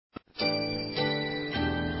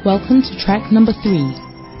Welcome to track number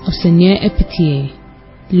 3 of Seigneur et Petie.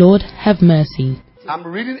 Lord have mercy. I'm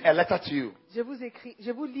reading a letter to you. Je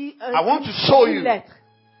vous lis I want to show you. une lettre.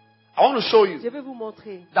 I want to show you Je vais vous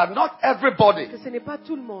montrer that not everybody que ce n'est pas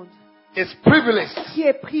tout le monde is privileged qui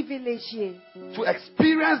est privilégié to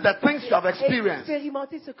experience the things you have experienced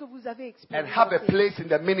expérimenter ce que vous avez and have a expérimenté. place in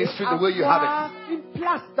the ministry the way you have Avoir it. une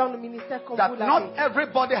place dans le ministère comme That vous not l'avez.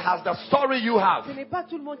 everybody has the story you have. Ce n'est pas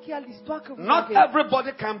tout le monde qui a l'histoire que vous Not avez.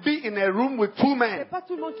 everybody can be in a room with two Ce n'est men pas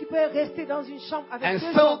tout le monde qui peut rester dans une chambre avec and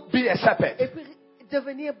deux still hommes be a et shepherd. puis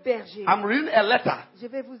devenir berger. I'm reading a letter, Je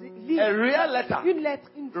vais vous a lire real letter, une lettre,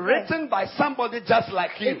 une vraie, written by somebody just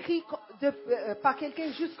like you, écrite par quelqu'un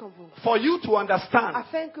juste comme vous, for you to understand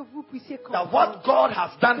afin que vous puissiez that what comprendre God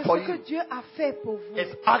has done que for ce que you Dieu a fait pour vous, is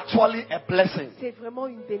actually a blessing. c'est vraiment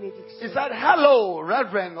une bénédiction. He said, hello,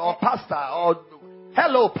 reverend or pastor, or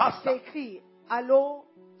hello, C'est pastor. écrit, allô,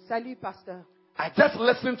 salut pasteur. I just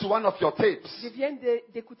listened to one of your tapes, Je viens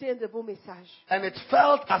d'écouter un de vos messages. and it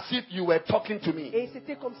felt as if you were talking to me. Et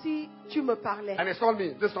c'était comme si tu me parlais. And it's not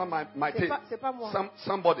me. This is not my tape. C'est pas moi.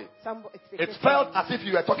 Somebody. C'est It quelqu'un. felt as if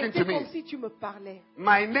you were talking to C'était comme me. si tu me parlais.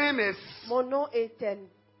 My name is Mon nom est tel.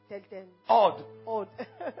 Odd. Odd.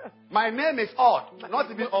 My name is Odd. Not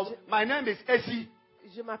even Odd. My name is Essie,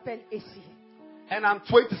 Je m'appelle Essie. and I'm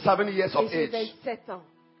 27 years Et of j'ai age. 27 ans.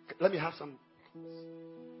 Let me have some.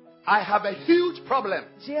 I have a huge problem,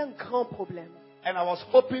 J'ai un grand problème. and I was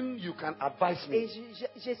hoping you can advise Et me.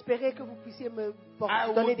 j'espérais que vous puissiez me I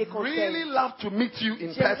donner would des conseils. really love to meet you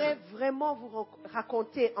in J'aimerais person, vraiment vous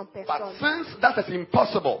raconter en but personne. since that is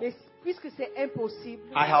impossible, Mais puisque c'est impossible,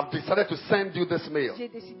 I have decided to send you this mail. j'ai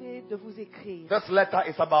décidé de vous écrire. This letter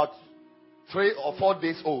is about 3 or 4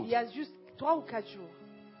 days old. Il y a juste 3 ou 4 jours,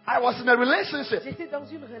 I was in a relationship j'étais dans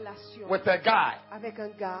une relation with a guy avec un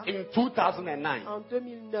gars in 2009, en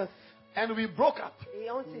 2009 and we broke up et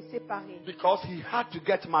on s'est séparés because he had to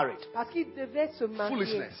get married. parce qu'il devait se marier.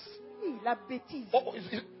 Foolishness. Oui, la bêtise. Oh,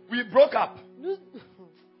 we broke up. Nous,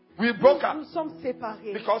 We broke nous up sommes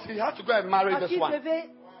séparés because he had to go and marry parce this qu'il one. devait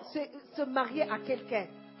se marier à quelqu'un.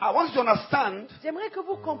 I want you to understand J'aimerais que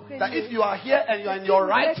vous compreniez. that if you are here and you are in si your vous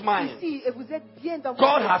right êtes mind, ici et vous êtes bien dans God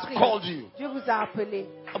votre has esprit, called you. Dieu vous a appelé.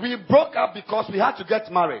 We broke up because we had to get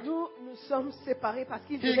married. Nous sommes séparés parce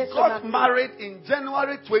qu'il He devait se got marier. married in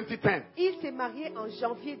January 2010, Il s'est marié en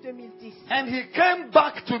janvier 2010. and he came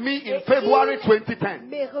back to me in Et February il 2010,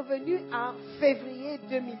 m'est revenu en février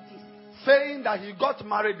 2010. saying that he got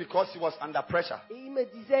married because he was under pressure Et il me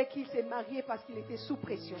disait qu'il s'est marié parce qu'il était sous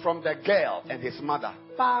pression from the girl and his mother,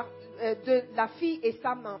 par de la fille et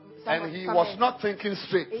sa and he sa was mère. not thinking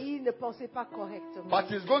straight. Et il ne pensait pas correctement.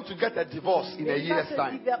 But he's going to get a divorce in a Mais il va year's se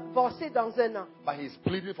time. divorcer dans un an. But he's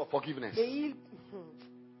pleading for forgiveness. Et il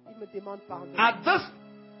me demande pardon.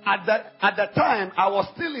 At the time, I was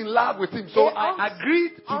still in love with him, so Et I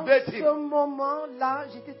agreed to en date ce him. moment-là,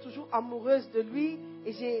 j'étais toujours amoureuse de lui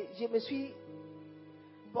et je me suis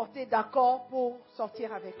portée d'accord pour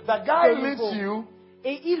sortir avec lui. The guy De nouveau. leaves you,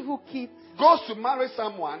 Et il vous quitte. goes to marry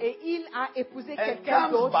someone, Et il a épousé And quelqu'un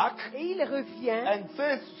comes d'autre. back Et il revient. and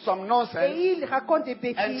says some Et nonsense, il raconte des and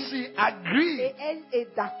bêtises. she Et agreed elle est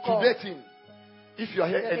to d'accord. date him. If you are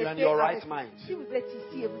here de and you are in rester your right avec- mind, Si vous êtes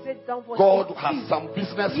ici et vous êtes dans votre God esprit, has some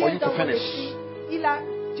business for Dieu you dans to votre finish.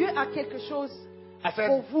 esprit, Dieu a quelque chose I pour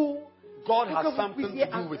said, vous. God Pour que has vous something puissiez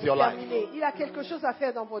to do with your life. terminer. Il a quelque chose à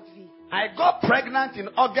faire dans votre vie. I got pregnant in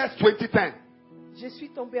August 2010, Je suis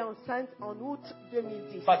tombée enceinte en août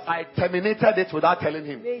 2010. but I terminated it without telling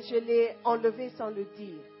him. Mais je l'ai enlevé sans le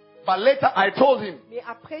dire. But later I told him, Mais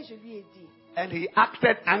après, je lui ai dit. and he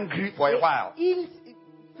acted angry for a Et while. il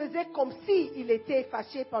faisait comme s'il était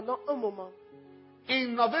fâché pendant un moment. In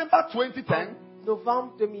November 2010, En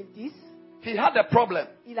novembre 2010, he had a problem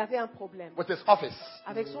il avait un problème with his office.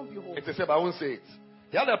 avec son bureau. It is said, but I won't say it.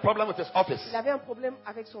 He had a problem with his office. Il avait un problème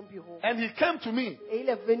avec son bureau. And he came to me Et il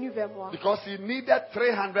est venu vers moi. because he needed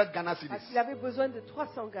 300 Ghana Parce cedis qu'il avait besoin de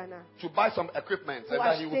 300 Ghana to buy some equipment and Pour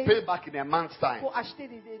that he would acheter- pay back in a month's time. pour acheter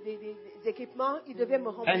des équipements. Il devait me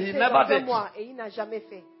And rembourser he dans never un did. mois. Et il n'a jamais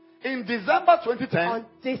fait. In December En 2010,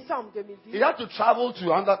 décembre he 2010, had to travel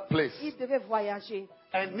to another place il devait voyager.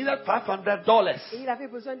 and needed $500. Et il avait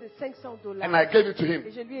besoin de $500. And I gave it to Et him.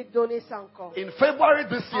 je lui ai donné ça encore. In February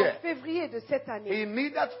this En year, février de cette année, he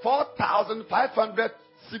needed 4,500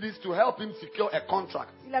 cedis to help him secure a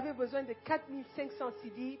contract. il avait besoin de 4500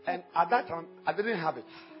 CD And at that time, I didn't have it.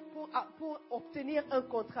 pour obtenir un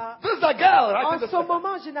contrat. This is a girl, right? En This is ce a-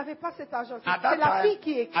 moment, je n'avais pas cet argent. At C'est that la fille time,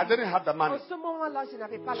 qui I écrit. didn't have the En money. ce moment-là, je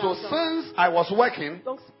n'avais pas So l'argent. since I was working,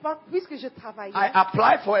 Donc, puisque je travaillais, I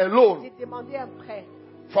applied for a loan j'ai demandé un prêt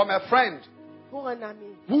from a friend pour un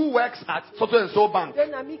ami. who works at so and so bank.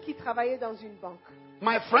 D'un ami qui travaillait dans une banque.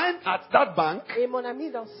 My friend at that bank Et mon ami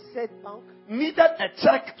dans cette banque needed a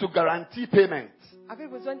check to guarantee payment. avait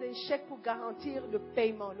besoin d'un chèque pour garantir le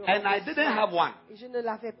paiement. Le And I remboursement. didn't have one. Et je ne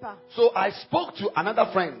l'avais pas. So I spoke to another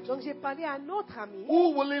friend Donc j'ai parlé à un autre ami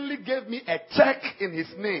who willingly gave me a check in his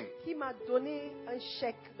name qui m'a donné un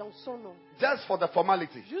chèque dans son nom. just for the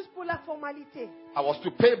formality. Juste pour la formalité. I was to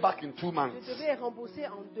pay back in 2 Je months. devais rembourser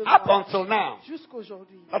en 2 Up mois. until now,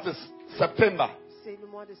 Jusqu'aujourd'hui. that is September, C'est le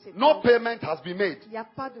mois de septembre. no payment has been made. Il n'y a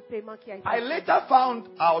pas de paiement qui a été I fait. later found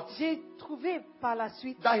out J'ai trouvé par la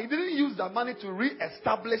suite that he didn't use the money to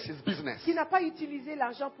re-establish his business, qu'il n'a pas utilisé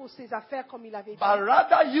l'argent pour ses affaires comme il avait dit, but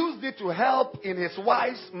rather used it to help in his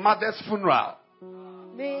wife's mother's funeral.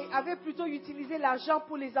 mais avait plutôt utilisé l'argent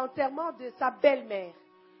pour les enterrements de sa belle-mère.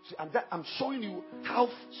 See, I'm showing you how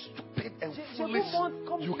stupid and Je vous foolish montre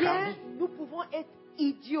you combien can be. nous pouvons être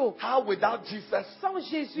idiots. How without Jesus, Sans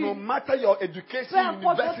Jésus, no matter your education, peu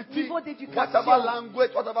importe votre university, niveau d'éducation, whatever language,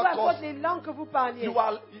 peu whatever importe course, les langues que vous parliez, you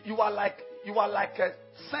are like a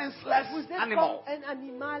senseless vous êtes animal. comme un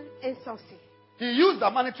animal insensé. He used the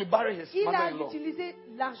money to bury his Il a mother-in-law. utilisé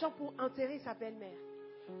l'argent pour enterrer sa belle-mère.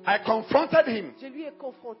 I confronted him Je lui ai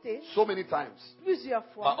confronté so many times, plusieurs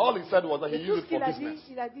but fois. all he said was that he Et tout used ce it for qu'il a dit,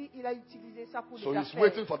 business. il a utilisé ça pour So les he's affaires.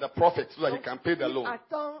 waiting for the profit so that he Donc, can pay the il loan.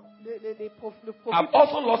 attend le profit I've pour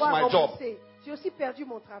also lost pouvoir my job. rembourser. J'ai aussi perdu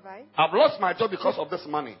mon travail, I've lost my job because of this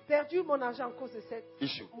money perdu mon argent à cause de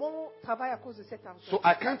issue. mon travail à cause de cet argent. So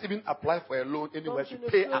I can't even apply for a loan anywhere Donc je to ne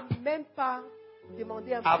pay peux up. même pas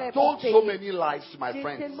demander un prêt I've pour told so payer. many lies to my J'ai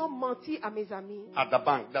friends tellement menti à mes amis, at the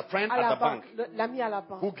bank, the friend à at la the bank banque, l'ami à la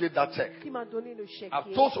who banque, gave that check. qui m'a donné le chèque.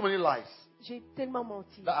 I've told so many lies J'ai tellement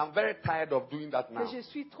menti that I'm very tired of doing that now. que je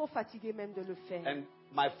suis trop fatigué même de le faire. And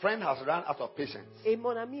my friend has run out of patience Et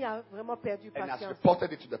mon ami a vraiment perdu and has patience.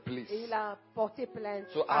 reported it to the police. Et il a porté plainte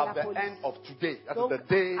So à at la the police. end of today, that is Donc, the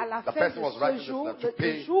day à la the fin person de was ce writing jour, this to le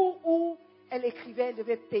pay. jour où elle écrivait, elle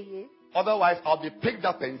devait payer. Otherwise, I'll be picked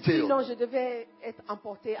up and Sinon, jailed je devais être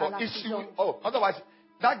emporté à for la issuing. prison. Oh, otherwise,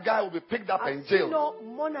 that guy will be picked up Ah, and jailed sinon,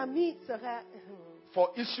 mon ami for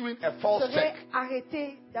issuing a false serait check.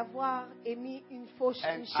 arrêté d'avoir émis une fausse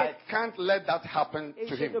And une I chèque. can't let that happen Et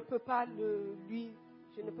to je ne him. peux pas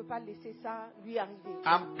je ne peux pas laisser ça lui arriver.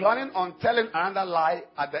 I'm planning on telling another lie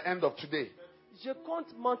at the end of today. Je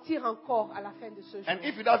compte mentir encore à la fin de ce jour. And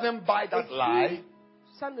if he doesn't buy Et that si lie,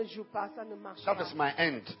 ça ne joue pas, ça ne marche that pas. is my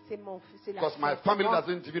end. C'est la Because my fin. family Moi,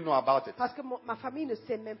 doesn't even know about it. Parce que ma famille ne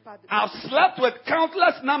sait même pas de I've slept with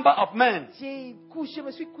countless number of men, je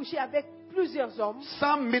me suis couché avec plusieurs hommes,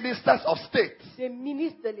 some ministers of state, des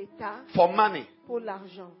ministres de l'État, for money. pour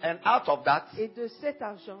l'argent. And out of that, Et de cet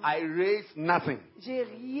argent, I raised nothing. j'ai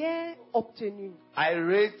rien obtenu. I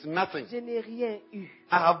raised nothing. Je n'ai rien eu.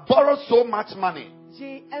 I have borrowed so much money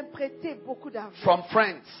J'ai emprunté beaucoup d'argent from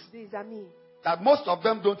friends des amis. that most of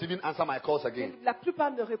them don't even answer my calls Et again. la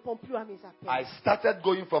plupart ne répondent plus à mes I appels. started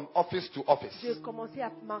going from office to office, J'ai commencé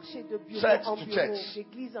à marcher de bureau Church en to bureau, church.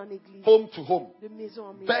 d'église en église, home to home, de maison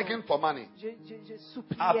en maison. begging for money. Je I've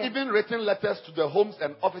suppliais. even written letters to the homes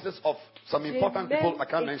and offices of some J'ai important people I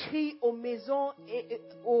can't même mention. écrit aux maisons et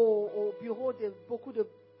au bureau de beaucoup de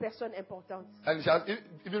personnes importantes. And she has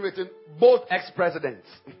even written both ex-presidents.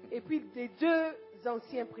 Et puis des deux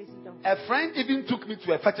anciens présidents. A friend even took me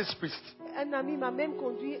to a fetish priest. Un ami m'a même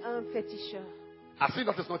conduit à un féticheur. I think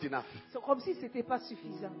that is not enough. C'est comme si ce n'était pas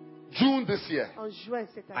suffisant. June this year, En juin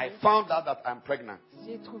cette I année, found out that I'm pregnant.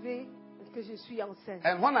 j'ai trouvé que je suis enceinte.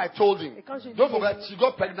 And when I told him, Et quand je lui don't ai forget, dit- she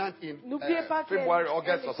got pregnant in N'oubliez pas qu'elle February, elle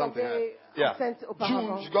August est or something. tombée Yeah. enceinte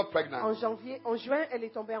auparavant. June, she got pregnant. En juin, elle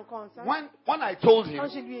est tombée encore enceinte. When I told Quand him,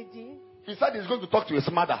 je lui ai dit, he said he's going to talk to his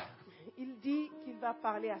mother. il dit qu'il va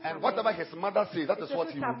parler à sa And whatever mère. his mother says, that Et is ce what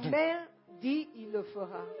que he sa will do. mère dit, il le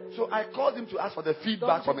fera. So I called him to ask for the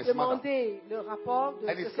feedback Donc, from j'ai his mother. demandé le rapport de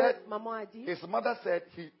And he ce said- que maman a dit. His mother said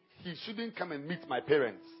he shouldn't come and meet my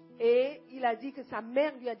parents Et il a dit que sa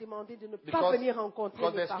mère lui a demandé de ne pas because, venir rencontrer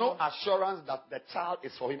because mes there's no parents. assurance that the child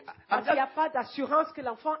is for him. Parce qu'il n'y a pas d'assurance que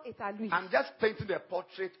l'enfant est à lui. I'm just painting a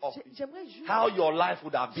portrait of J'aimerais juste, how your life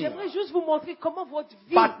would have been. j'aimerais juste vous montrer comment votre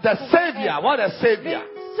vie But the pourrait Savior, être. what a Mais Savior.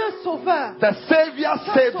 ce sauveur, The Savior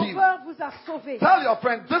ce saved him. sauveur vous a sauvé. Tell your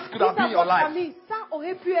friend, this could Dites have à been your votre life. ami, ça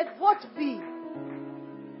aurait pu être votre vie.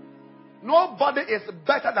 Nobody is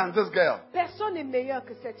better than this girl. Personne n'est meilleur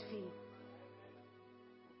que cette fille.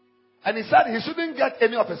 And he said he shouldn't get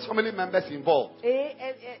any of his family members involved. Et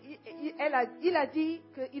il a dit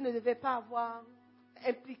qu'il ne devait pas avoir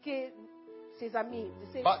impliqué ses amis,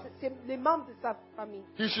 But- les membres de sa famille.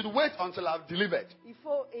 He should wait until I've delivered. Il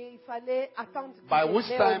fallait attendre que By je which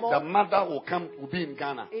naisse time au the monde. mother will be in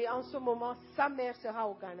Ghana. Et en ce moment, sa mère sera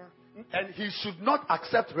au Ghana. And he should not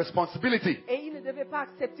accept responsibility. Et il ne devait pas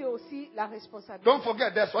accepter aussi la responsabilité. Don't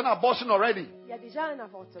forget, there's one abortion already. Il y a déjà un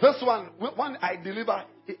avortement. This one, when I deliver,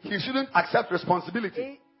 he shouldn't accept responsibility.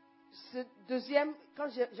 Et ce deuxième, quand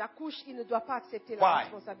j'accouche, il ne doit pas accepter la Why?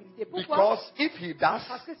 responsabilité. Pourquoi? Because if he does,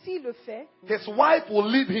 Parce que s'il le fait, his wife will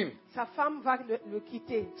leave him. sa femme va le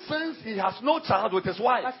quitter. Since he has no child with his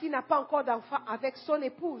wife. Parce qu'il n'a pas encore d'enfant avec son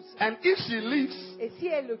épouse. And if she leaves, Et si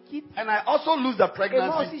elle le quitte, and I also lose the et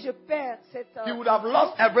moi aussi pregnancy, je perds cette... he would have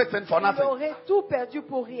lost everything for il nothing. aurait tout perdu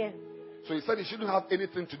pour rien. So he said he shouldn't have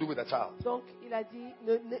anything to do with the child. Donc il a dit,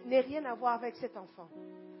 n'aie rien à voir avec cet enfant.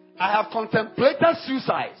 I have contemplated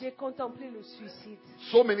suicide J'ai contemplé le suicide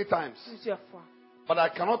so many times, plusieurs fois. but I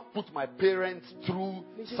cannot put my parents through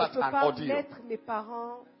Mais je ne such peux an pas ordeal. mettre mes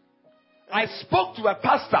parents... I spoke to a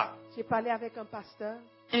pastor J'ai parlé avec un pasteur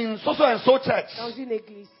in so and so church dans une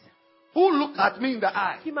église who looked at me in the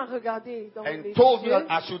eye qui m'a regardé dans and les told me yeux. that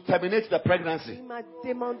I should terminate the pregnancy Il m'a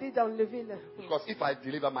demandé d'enlever because if I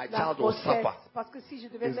deliver, my la child will grossesse. suffer. Parce que si je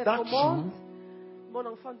devais Is mettre that au monde, true? mon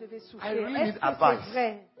enfant devait I souffrir. really Est-ce need que advice c'est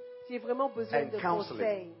vrai? J'ai vraiment besoin and de counseling.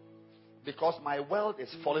 conseils. Because my world is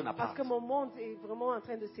falling Parce apart. que mon monde est vraiment en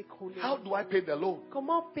train de s'écrouler. How do I pay the loan?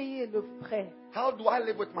 Comment payer le prêt? How do I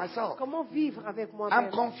live with myself? Comment vivre avec I'm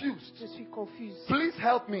moi-même? confused. Je suis confuse. Please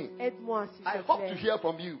help me. Aide-moi s'il I te hope to plaît. hear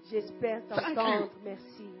from you. J'espère Thank t'entendre. you.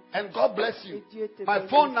 Merci. And God bless Et you. Dieu te My bénisse.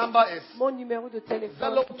 phone number is Mon numéro de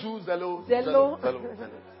téléphone. 02 Zello. Zello. Zello.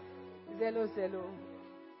 Zélo, zélo.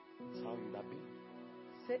 That's how you'd have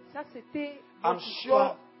been. Ça, c'était... I'm votre sure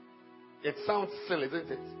histoire. it sounds silly,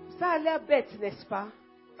 isn't it? Ça a l'air bête, n'est-ce pas?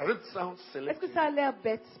 Does it sound silly? Est-ce que ça a l'air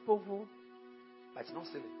bête pour vous? But it's not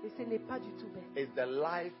silly. Mais ce n'est pas du tout bête. It's the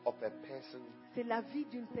life of a person C'est la vie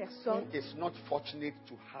d'une who personne is not fortunate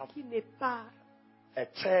to have qui n'est pas a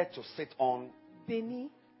chair to sit on bénie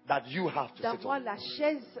that you have to sit d'avoir on. la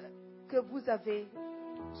chaise que vous avez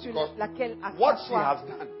sur Because laquelle what she s'asseoir. has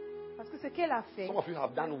done, Parce que ce qu'elle a fait, some of you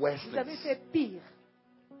have done worse vous avez things. fait pire.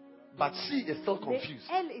 But she is still Mais confused.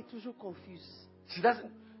 elle est toujours confuse. She doesn't.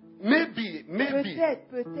 Maybe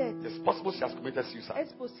Peut-être. it's possible she has committed suicide.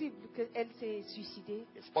 Est-ce possible qu'elle s'est suicidée?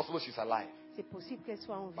 It's possible she's alive. C'est possible qu'elle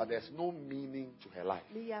soit en vie. But there's no meaning to her life.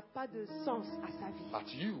 Mais il n'y a pas de sens à sa vie.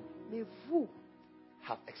 But you Mais vous,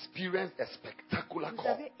 have experienced a spectacular vous call.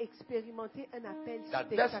 avez expérimenté un appel That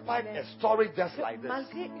despite a spectaculaire. story just Que like this,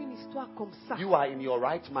 malgré une histoire comme ça, you are in your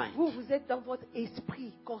right mind, vous êtes dans votre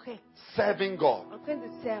esprit correct, serving God. en train de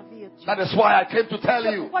servir Dieu. That is why I came to tell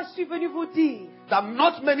C'est you pourquoi je suis venu vous dire, that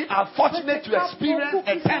not many are fortunate to experience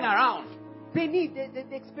a turnaround. béni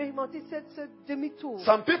d'expérimenter ce demi-tour.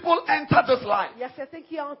 Some people enter this life Il y a certains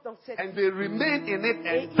qui entrent dans cette and they remain in it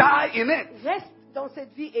et and die in it. ils restent dans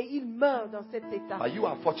cette vie et ils meurent dans cet état. But you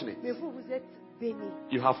are fortunate. Mais vous êtes bénis.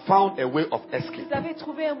 You have found a way of Vous escape. avez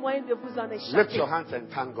trouvé un moyen de vous en Lift échapper. your hands and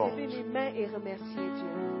thank God. Levez les mains et remerciez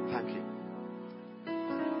Dieu. Thank you.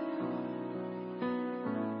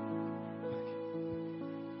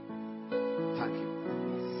 Thank you.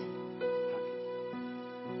 Merci.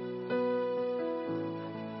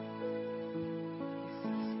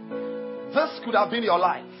 This could have been your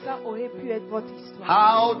life. Ça aurait pu être votre histoire.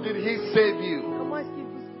 How did He save you? Comment est-ce qu'il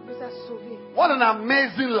vous a sauvé? What an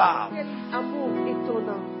amazing love. Quel amour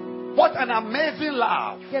étonnant. What an amazing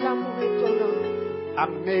love. Quel amour étonnant.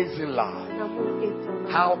 Amazing Un love. amour étonnant.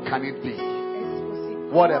 How can it be? Est-ce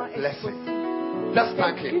possible? What a Comment est-ce blessing. possible? Just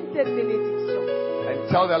thank Him Une telle bénédiction. and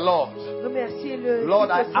tell the Lord, Remerciez-le. Lord,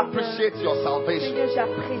 Dites I au Seigneur, appreciate your salvation. Seigneur,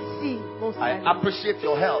 j'apprécie mon I salut. appreciate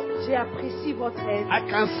your help. J'apprécie votre aide. I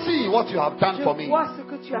can see what you have done for Je me. vois ce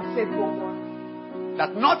que tu as fait pour moi.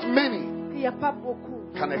 That not many Il n'y a pas beaucoup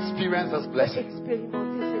can experience this qui blessing.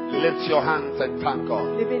 expérimenter cette Lift your hands and thank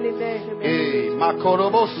God. Levez les mains et remerciez. Hey,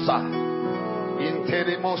 Makorobosa.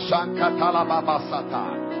 Interimosha katalababasata.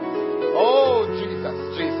 Oh,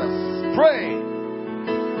 Jesus, Jesus. Pray.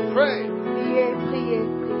 Pray. Priez, priez,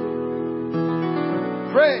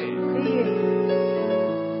 Pray. priez, priez.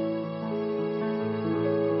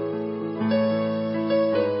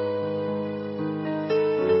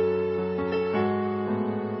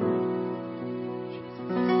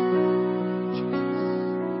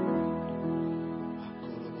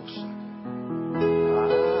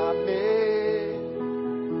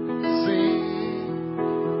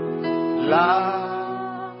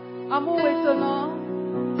 Amour étonnant,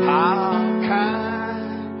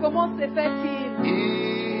 comment se fait-il?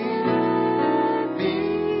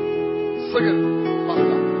 Sing it,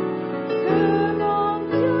 Pastor. Que mon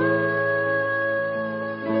Dieu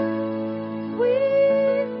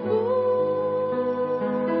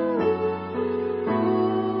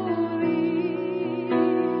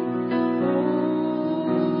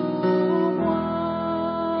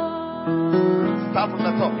Start from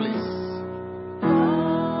the top, please.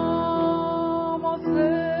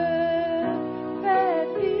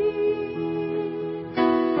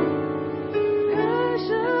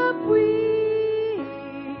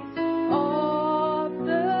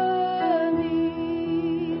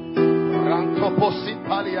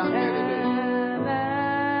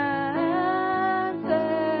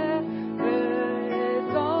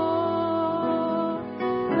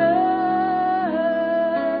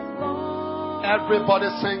 Everybody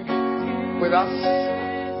sing with us.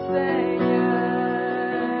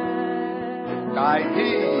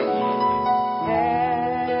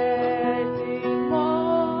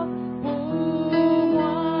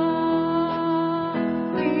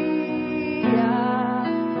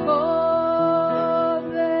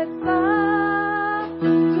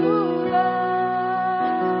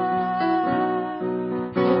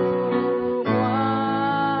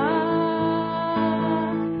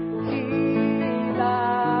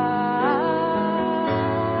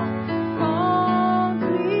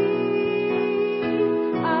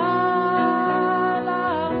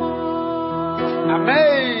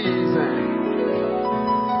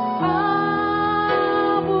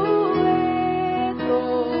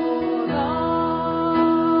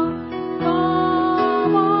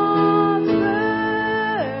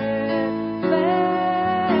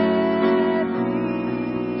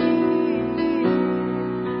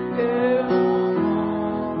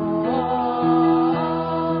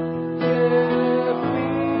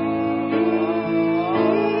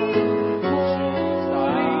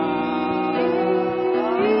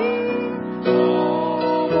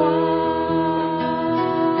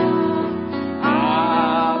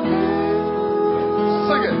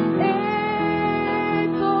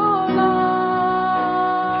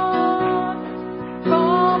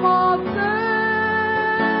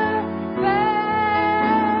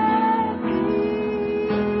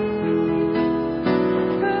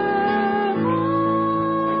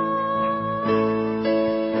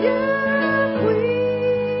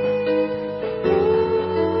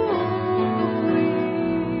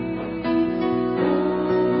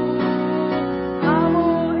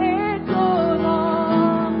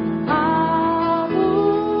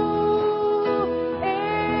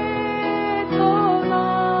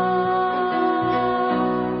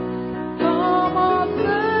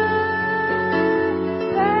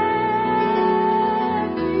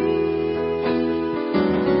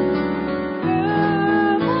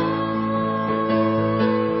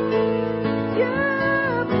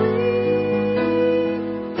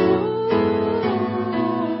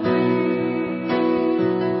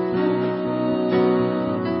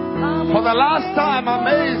 For the last time,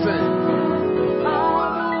 amazing.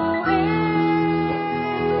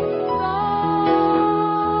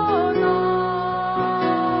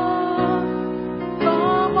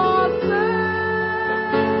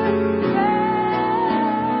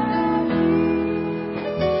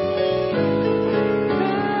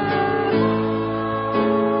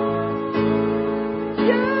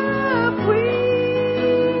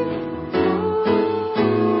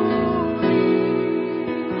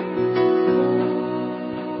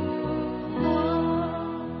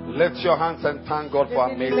 Lift your hands and thank God for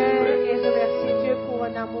amazing grace.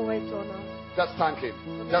 Just thank Him.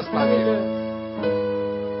 Just thank Him.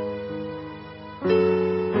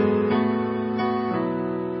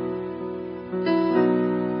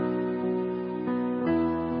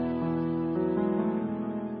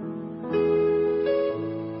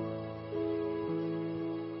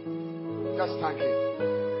 Just thank Him.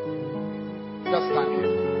 Just thank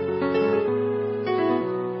Him.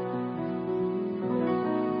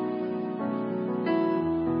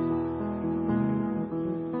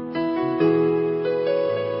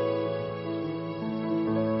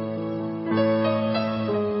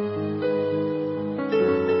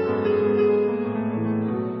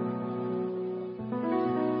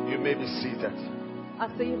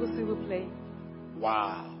 Asseyez-vous s'il vous plaît.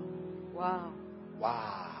 Wow. Wow. Wow.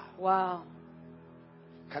 Wow.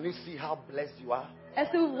 Can you see how blessed you are?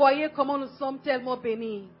 Est-ce que vous voyez comment nous sommes tellement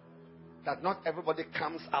bénis? That not everybody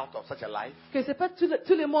comes out of such a life. Que c'est pas tout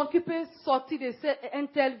le monde qui peut sortir de une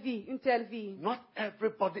telle vie. Not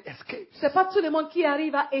everybody escapes. C'est pas tout le monde qui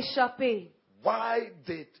arrive à échapper. Why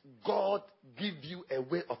did God give you a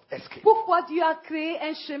way of escape? Pourquoi Dieu a créé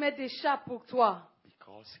un chemin d'échappe pour toi?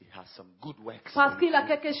 Because He has some good works. Parce qu'il a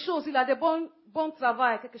quelque chose, il a de bons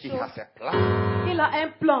travail, quelque chose. He has a plan. Il a un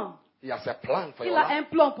plan. He has a plan for Il your a life. un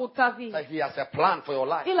plan pour ta vie. He has a plan for your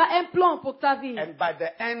life. Il a un plan pour ta vie. And by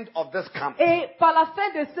the end of this camp, Et par la fin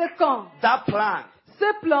de ce camp, that plan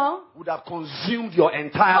ce plan would have consumed your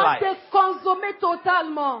entire va life. te transformé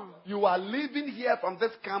totalement. You are leaving here from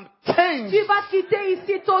this camp changed. Tu vas quitter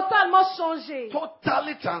ici totalement changé.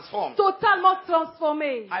 Totally transformed. Totalement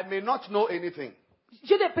transformé. I may not know anything,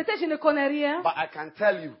 Peut-être je ne connais rien, but I can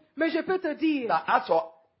tell you mais je peux te dire that as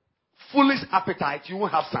your foolish appetite, you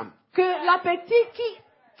won't have some. que l'appétit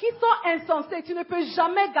qui sont insensés, tu ne peux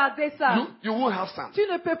jamais garder ça. You won't have some. Tu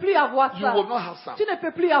ne peux plus avoir You ça. will not have some. Tu ne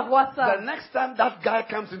peux plus avoir ça. The next time that guy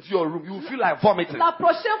comes into your room, you will feel like vomiting. La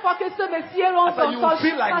prochaine fois que ce monsieur rentre I said, you dans will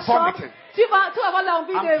feel like ta chambre, vomiting. tu vas avoir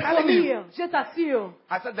l'envie I'm de telling vomir. Je t'assure.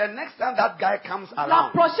 I said, the next time that guy comes La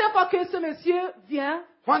around, prochaine fois que ce monsieur vient,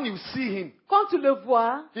 when you see him, quand tu le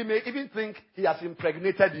vois, he may even think he has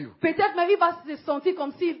impregnated you. peut-être même il va se sentir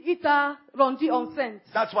comme s'il t'a rendu enceinte.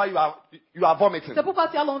 That's why you are vomiting. C'est pourquoi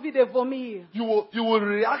tu as l'envie de vomir. You will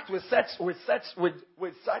react with such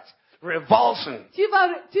revulsion.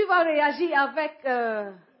 Tu vas réagir avec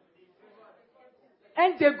un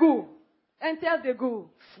dégoût, un tel dégoût.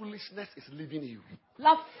 Foolishness is leaving you.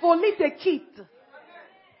 La folie te quitte.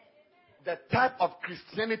 The type of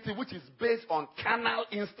Christianity which is based on carnal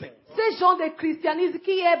instincts Ce genre de christianisme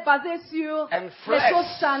qui est basé sur and les flesh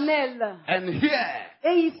choses charnelles. and here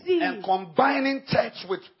Et ici, and combining church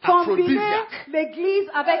with combiner aphrodisiac.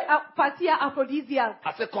 l'église avec partie aphrodisiaque.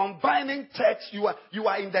 As a combining church, you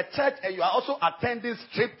are in the church and you are also attending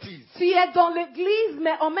striptease. Tu es dans l'église,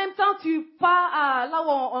 mais en même temps, tu pars à là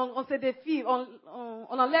où on se défie, on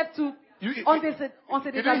enlève tout, on se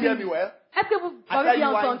You didn't hear me déshabille. well? Est-ce que vous I avez said bien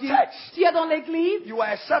you are in entendu? church. Tu es dans l'église, You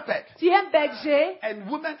are a shepherd. tu es un berger, And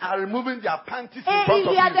women are removing their panties et in front il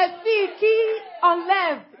of y a you. des filles qui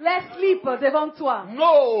enlèvent les slips devant toi.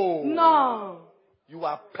 No. Non. You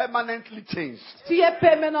are permanently changed. Tu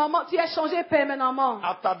es changé permanemment.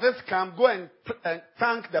 After this camp, go and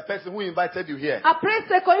thank the person who invited you here. Après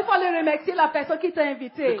ce camp, il faut aller remercier la personne qui t'a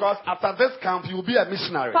invité. Because after this camp, you will be a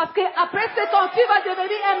missionary. Parce que après ce camp, tu vas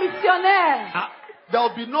devenir un missionnaire. There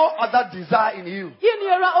will be no other desire in you. Il n'y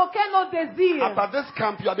aura aucun autre désir. After this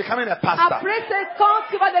camp, you are becoming a pastor. Après ce camp,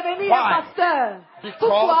 tu vas devenir un pasteur.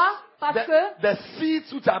 Pourquoi? Parce que the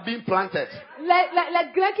seeds which are being planted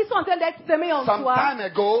les grains qui sont en train d'être semés en some toi, time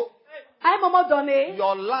ago, à un moment donné,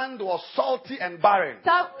 your land was salty and barren.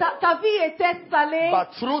 ta vie était salée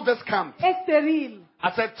But through this camp, et stérile.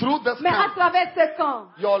 I said through this Mais à camp, travers ce camp,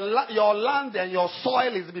 your land and your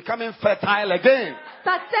soil is becoming fertile again.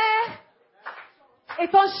 ta terre et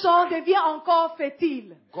ton champ devient encore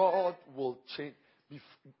fertile. God will change.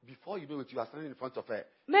 Before you know it, you are standing in front of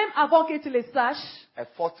Même avant que tu le saches, a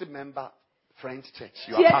 40-member French church.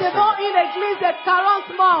 You tu es are devant pastoring. une église de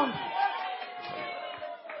 40 membres.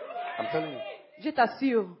 I'm telling you. Je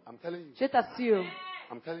t'assure. I'm telling you. Je t'assure.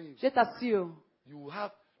 I'm telling you. Je t'assure. You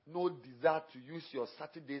have no desire to use your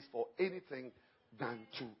Saturdays for anything than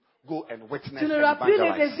to go and witness Tu and n'auras plus le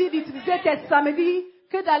evangelize. désir d'utiliser tes samedis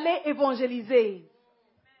que d'aller évangéliser.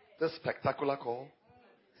 This spectacular call,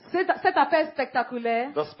 Cet appel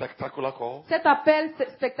spectaculaire, this spectacular call, cet appel what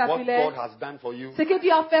spectaculaire, God has done for you, ce que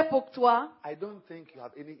Dieu a fait pour toi, I don't think you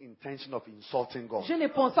have any intention of insulting God. je ne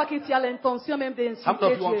pense pas que tu as l'intention même How many d'insulter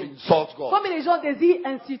of you want to Dieu. insult God? Combien de gens désirent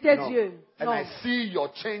insulter No. Dieu? And Non. I see your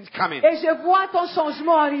change coming. Et je vois ton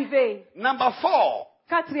changement arriver. Number 4,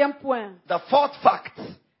 Quatrième point, the fourth fact.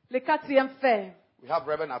 le quatrième fait. We have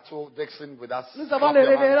Reverend Atul Dixon with us. Nous avons Clap le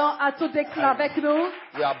your hands. révérend Atou Dixon avec nous.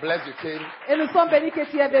 We are blessed you came. Et nous sommes bénis que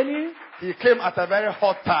tu es venu. He came at a very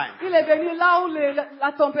hot time. Il est venu là où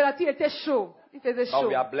la température était chaude. Il faisait Oh, chaud.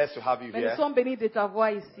 we are blessed to have you Mais nous here. sommes bénis de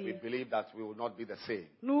t'avoir We ici. believe that we will not be the same.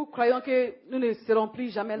 Nous croyons que nous ne serons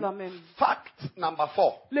plus jamais la même. Fact number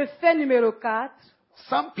 4. Le fait numéro 4,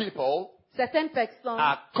 Some people certaines personnes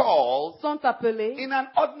are called sont appelées in an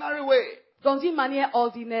ordinary way. dans une manière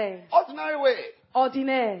ordinaire. Ordinary way.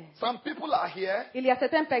 Ordinaire. Some people are here. Il y a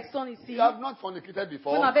certaines personnes ici, You have not fornicated vous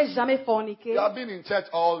before. n'avez jamais forniqué. You have been in church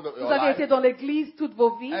all your Vous avez life. été dans l'église toute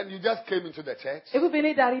vos vies. And you just came into the church. Et vous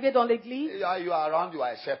venez d'arriver dans l'église. You are around, you are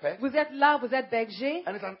a shepherd. Vous êtes là, vous êtes berger.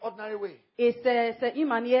 And it's an ordinary way. Et c'est une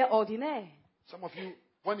manière ordinaire. Some of you,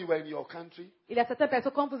 when you were in your country, Il y a certaines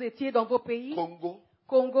personnes, quand vous étiez dans vos pays, Congo,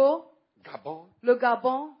 Congo, Gabon, le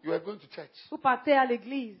Gabon, you were going to church. vous partez à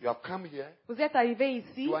l'église. You have come here, Vous êtes arrivé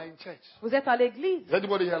ici, you are in church. vous êtes à l'église. Is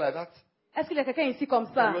anybody here like that? Est-ce qu'il y a quelqu'un ici comme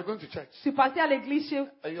You ça? were going to church. Tu partais à l'église chez And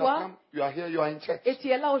you have toi come, you are here, you are in church. et tu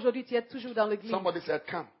es là aujourd'hui, tu es toujours dans l'église. Somebody said,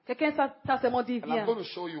 come. Quelqu'un t'a seulement dit And I'm viens. going to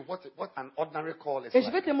show you what an ordinary call is Et je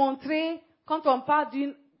vais like. te montrer quand on parle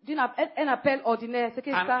un appel ordinaire, c'est que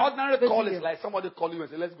An ça ordinary veut call dire. is like somebody calling you and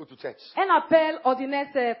say, let's go to church. Un appel ordinaire,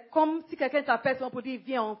 c'est comme si quelqu'un t'appelle seulement pour dire,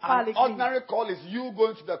 viens, on part à An l'église. ordinary call is you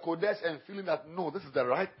going to the Kodesh and feeling that, no, this is the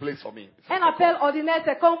right place for me. This is Un the appel call. ordinaire,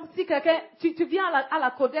 c'est comme si quelqu'un, tu viens à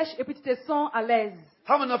la Kodesh et puis tu te sens à l'aise.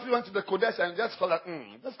 How many of you went to the Kodesh and just felt that,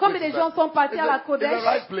 this Combien place de is gens sont partis à la the Kodesh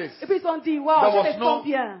right place? et puis ils se sont dit, There waouh, je was me sens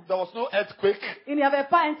bien. there was no earthquake. Il n'y avait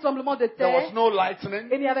pas un tremblement de There was terre. no lightning.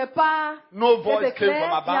 Il n'y avait pas No des voice came éclairs.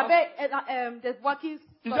 from Il y above. avait des voix qui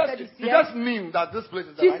You sortaient du just, you ciel. just knew that this place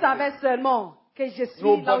is the Tu right place. savais seulement que je suis là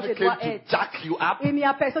où Nobody je came dois to être. jack you up. Il n'y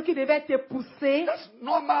a personne qui devait te pousser. That's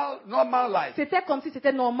normal life. C'était comme si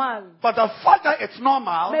c'était normal. But the fact that it's Mais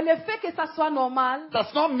normal le fait que ça soit normal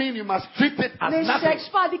does not mean you must treat it as ne nothing.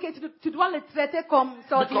 cherche pas à dire que tu dois le traiter comme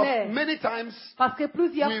c'est Because ordinaire. many times Parce que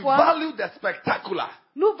plusieurs we fois, value the spectacular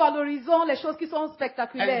nous valorisons les choses qui sont and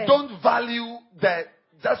spectaculaires. don't value the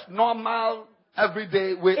just normal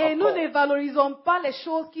everyday way Et of nous ne God. valorisons pas les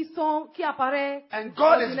choses qui apparaissent And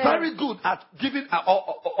God is ordinaires. very good at giving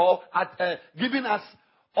giving us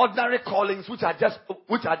ordinary callings which are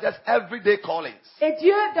just everyday callings. Et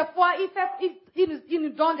Dieu, des fois, il nous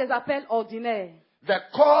donne des appels ordinaires. The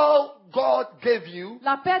call God gave you,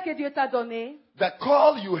 L'appel que Dieu t'a donné, the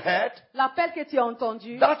call you had, l'appel que tu as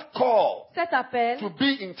entendu, that call cet appel to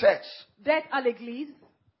be in church, d'être à l'église,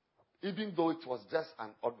 even though it was just an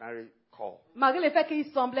ordinary call, malgré le fait qu'il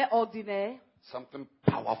semblait ordinaire, something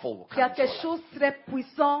powerful will come into quelque your life. chose de très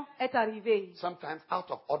puissant est arrivé. Sometimes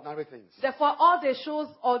out of ordinary things, Des fois, hors des choses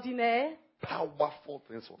ordinaires, powerful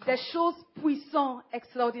things will come. des choses puissantes,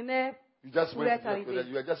 extraordinaires. You just pourraient went to the arriver. Kodesh,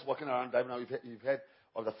 you were just walking around driving now. You've heard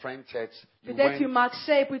of the French church. You Peut-être tu went,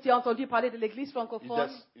 marchais et puis tu as entendu parler de l'église you francophone.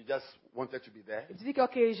 just wanted to be there, Et tu dis que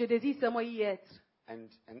ok, je désire seulement y être. and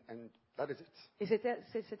that is it. Et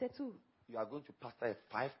c'était tout. You are going to pastor a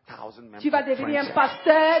 5,000 member Tu vas devenir French un church.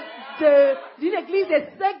 pasteur d'une église de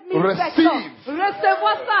 5000 Receive. personnes.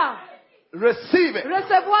 Recevoir ça. Receive it.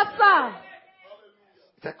 Recevoir ça.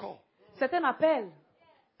 It's a call. C'est un appel.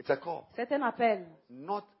 It's a call. C'est un appel.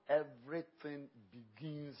 Not everything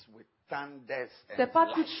begins with thunders C'est and pas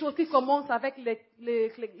light. toute chose qui commence avec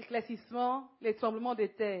l'éclaircissement, les tremblements de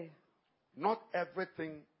terre. Not every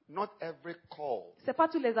call C'est pas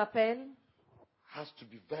tous les appels. has to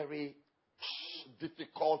be very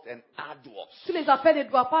difficult and arduous. Tous les appels ne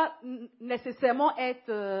doivent pas nécessairement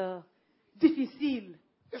être difficiles.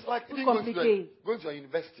 It's like Too even complicated. going to a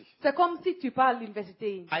university. C'est comme si tu pars à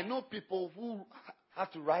l'université. I know people who have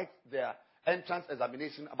to write their entrance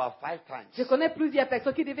examination about 5 times. Je connais plusieurs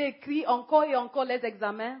personnes qui devaient écrire encore et encore les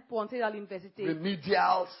examens pour entrer à l'université.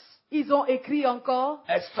 Remedials, Ils ont écrit encore.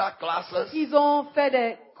 extra classes, Ils ont fait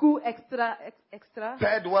des cours extra.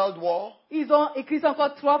 Third World War, Ils ont écrit ça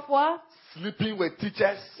encore 3 fois. sleeping with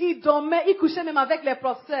teachers, Ils dormaient, ils couchaient même avec les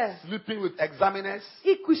professeurs. sleeping with examiners,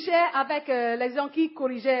 Ils couchaient avec les gens qui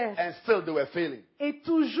corrigeaient. and still they were failing. Et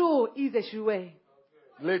toujours, ils échouaient.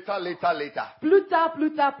 Later, Plus tard,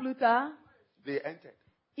 they entered.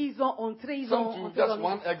 ils ont entré, ils Some ont to entré just dans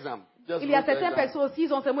one exam. Just Il y a one certaines exam. personnes aussi,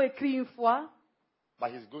 ils ont seulement écrit une fois.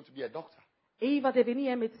 But he's going to be a doctor. Et il va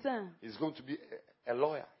devenir un médecin. He's going to be a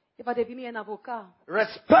lawyer. Il va devenir un avocat.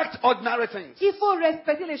 Respect ordinary things. Il faut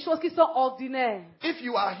respecter les choses qui sont ordinaires. If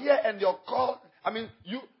you are here and you're called,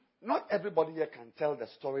 not everybody here can tell the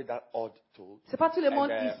story that Odd told. C'est pas tout le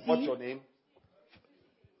monde And, what's ici. your name?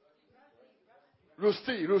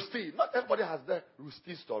 Rusty. Not everybody has the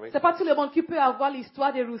Rusty story. C'est pas tout le monde qui peut avoir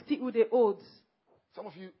l'histoire de Rusty ou de Aude. Some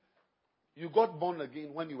of you got born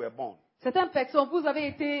again when you were born. Certaines personnes,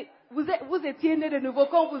 vous étiez né de nouveau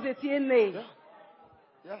quand vous étiez né.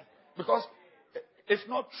 Yeah. Because it's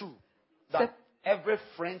not true that every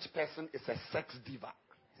French person is a sex diva.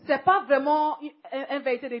 C'est pas vraiment un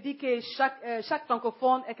vérité de dire que chaque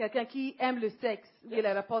francophone est quelqu'un qui aime le sexe ou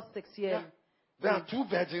les rapports sexuels. There are 2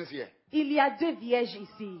 virgins here. Il y a 2 vierges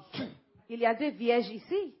ici. 2. Il y a 2 vierges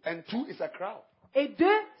ici. And 2 is a crowd. Et 2,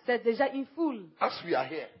 c'est déjà une foule. As we are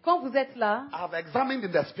here, Quand vous êtes là, I have examined in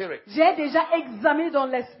the spirit. j'ai déjà examiné dans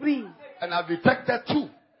l'esprit. And I've detected 2.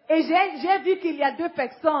 Et j'ai vu qu'il y a 2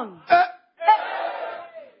 personnes.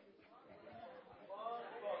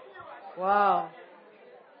 Wow.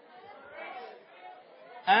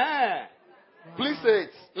 Please say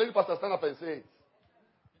it. Let the pastor stand up and say it.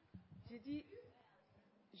 J'ai dit,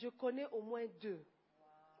 je connais au moins 2,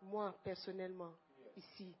 moi personnellement,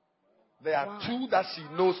 ici. There are 2 that she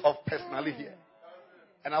knows of personally here.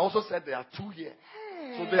 And I also said there are 2 here.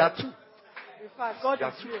 So there are 2. In fact, God There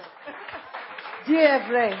are is 2. here. Dieu est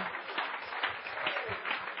vrai.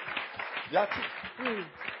 There are 2. Oui.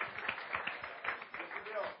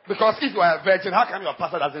 Because if you are a virgin, how come your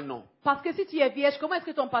pastor doesn't know? Parce que si tu es vierge, comment est-ce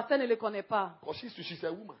que ton pasteur ne le connaît pas? Because she's a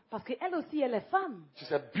woman. Parce qu'elle aussi, elle est femme.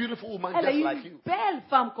 She's a beautiful woman Elle est just like une you. belle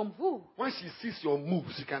femme comme vous. When she sees your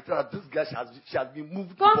moves, she can tell that this girl she has been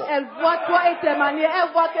moved Quand before. elle voit toi et tes manières,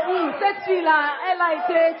 elle voit que cette fille-là, elle a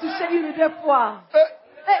été touchée une ou deux fois.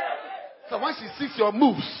 So when she sees your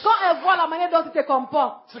moves, Quand elle voit la manière dont tu te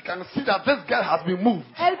comportes, she can see that this girl has been moved.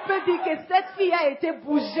 elle peut dire que cette fille a été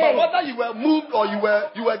bougée. But whether you were moved or you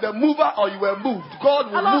were the mover or you were moved,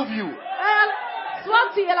 God will Alors, move you.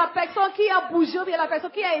 soit tu es la personne qui a bougé ou bien la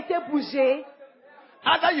personne qui a été bougée.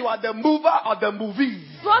 Either you are the mover or the movee.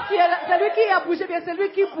 Soit tu es celui qui a bougé, bien celui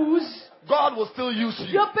qui bouge. God will still use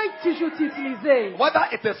Dieu you. peut toujours t'utiliser. Whether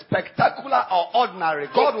it is spectacular or ordinary,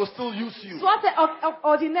 God will still use you. Soit c'est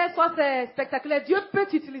ordinaire, soit c'est spectaculaire. Dieu peut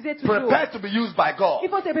t'utiliser toujours. Prepare to be used by God. Il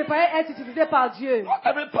faut se préparer à être utilisé par Dieu. Not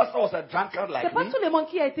every pastor was a drunkard C'est like pas me. tout le monde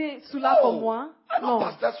qui a été sous là comme moi. I know Non.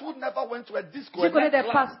 pastors who never went to a disco. Je a connais des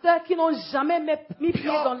nightclub. pasteurs qui n'ont jamais mis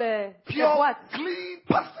pied dans les boîtes. Clean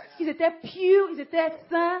pastors. Ils étaient purs, ils étaient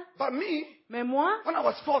saints. But me, Mais moi, when I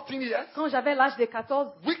was 14 years, quand j'avais l'âge de 14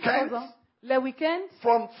 Weekends. ans, les week-ends,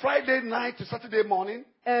 from Friday night to Saturday morning,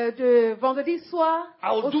 de vendredi soir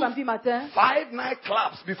I will au do samedi matin, 5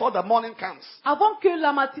 nightclubs before the morning comes. avant que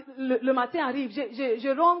le matin arrive,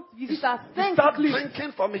 je rends visite à You 5 start clubs.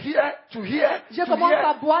 drinking from here to here Je to commence à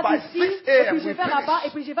here. boire By ici, 6 et a.m. puis je we vais là-bas, et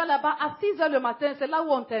finish. puis je vais là-bas à 6 heures le matin. C'est là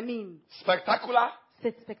où on termine. Spectacular?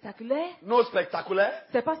 C'est spectaculaire? No spectacular?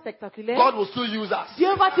 C'est pas spectaculaire? God will still use us.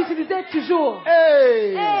 Dieu va t'utiliser toujours.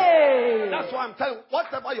 Hey! Hey! That's why I'm telling you,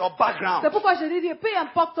 whatever your background, C'est pourquoi je dis, peu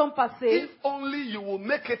importe ton passé, if only you will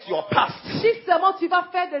make it your past. si seulement tu vas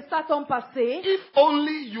faire de ça ton passé, If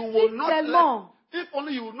only you will not seulement. if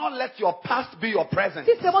only you will not let your past be your present.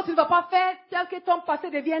 si seulement tu ne vas pas faire tel que ton passé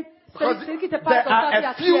devienne Because celui qui te there passe dans ta vie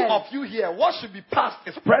are a few actuelle. of you here. What should be past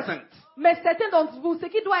is present. Mais certains d'entre vous, ce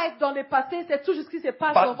qui doit être dans le passé, c'est tout ce qui se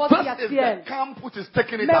passe dans But votre vie this is actuelle. the camp which is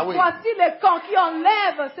taking it Mais away. voici le camp qui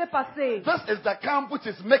enlève ce passé. This is the camp which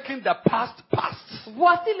is making the past past.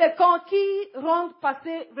 Voici le camp qui rend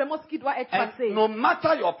passé vraiment ce qui doit être And passé. no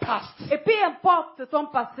matter your past, Et peu importe ton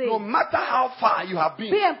passé, no matter how far you have peu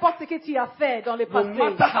been, importe ce que tu as fait dans le no passé,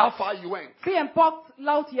 matter how far you went, peu importe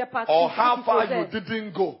là où tu es parti, or ce how que tu far you faisais,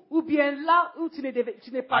 didn't go, ou bien là où tu ne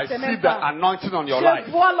I passais see même the pas. anointing on your Je life.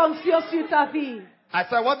 vois l'onction sur ta vie. I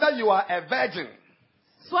said, whether you are a virgin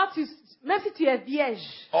Soit même si tu es vierge,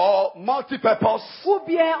 or multi-purpose, ou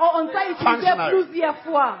bien on t'a utilisé Functionary. plusieurs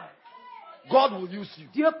fois, God will use you.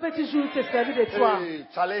 Dieu peut toujours te servir de toi. Hey,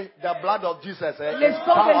 Charlie, the blood of Jesus Le is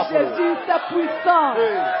sang de powerful. Jésus, c'est puissant.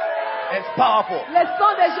 Hey, it's powerful. Le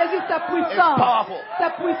sang de Jésus, c'est puissant. It's powerful.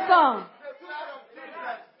 C'est puissant.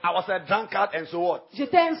 I was a drunkard and so what?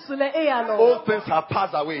 J'étais insolé et alors? All things have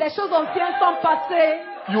passed away. Les choses anciennes sont passées.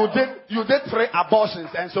 You did 3 abortions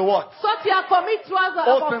and so what? Soit tu as commis 3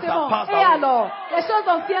 All things have avortements. passed Et away. alors? Les choses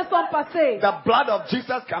anciennes sont passées. The blood of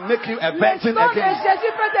Jesus can make you a Le virgin sang de again.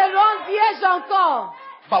 Jésus peut te rendre vierge encore.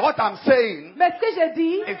 But what I'm saying Mais ce que je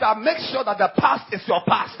dis, is that make sure that the past is your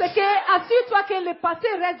past. c'est que assure-toi que le passé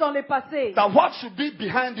reste dans le passé. That what should be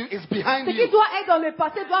behind you is behind Ce qui you. doit être dans le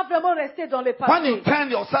passé doit vraiment rester dans le When you passé.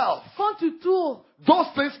 turn yourself, Quand tu tournes, those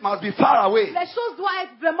things must be far away. les choses doivent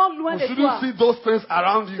être vraiment loin You de shouldn't toi. see those things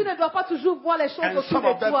around Tu you ne dois pas toujours voir les choses and autour some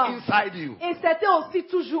of de them toi. inside you. Et c'était aussi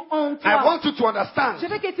toujours en I toi. want you to understand Je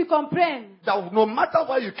veux que tu comprennes that no matter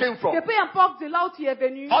where you came from, que peu importe de là où tu es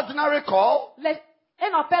venu, ordinary call,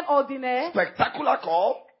 un appel ordinaire, spectacular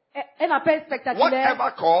call, un appel spectaculaire,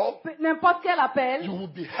 whatever call, n'importe quel appel, you will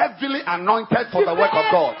be heavily anointed tu for the peux work of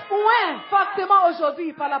God. être loin fortement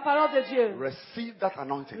aujourd'hui par la parole de Dieu. Receive that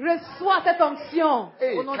anointing. Reçois cette onction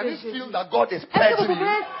Hey, au nom can de you Jésus. feel that God is Est-ce que vous purging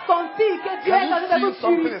pouvez you? sentir que Dieu Can est en you train de feel vous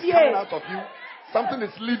something is purifier? coming out of you? Something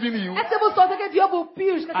is leaving you. Est-ce que vous sentez que Dieu vous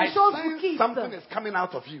purge, quelque I chose vous sense quitte? something is coming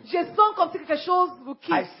out of you. Je sens comme si quelque chose vous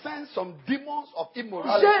quitte. I sense some demons of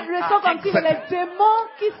immorality Je ressens are comme si les exiting. démons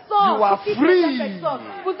qui You sortent, are qui quittent free. cette personne.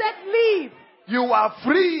 Vous êtes libre. You are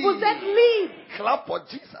free. Vous êtes libre. Clap for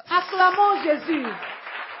Jesus. Acclamons Jésus.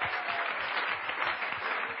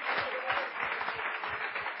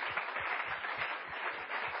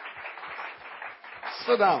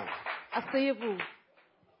 Sit down. Asseyez-vous.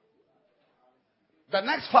 The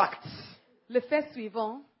next fact. Le fait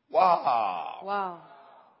suivant. Wow. Wow.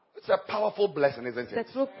 It's a powerful blessing, isn't C'est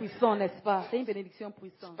it? trop puissant, n'est-ce pas? C'est une bénédiction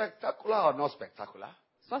puissante. Spectacular or not spectacular?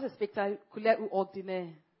 Soit c'est spectaculaire ou ordinaire.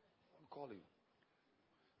 I'm calling.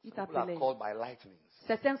 Il People are t'appelait. called by lightnings.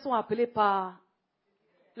 Certains sont appelés par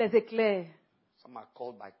les éclairs. Some are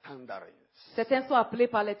called by thunderings. Certains sont appelés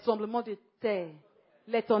par les tremblements de terre.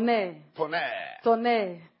 Les tonnerres. Tonnerre.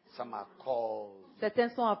 Tonnerres. Some are called Certains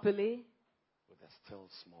sont appelés with a still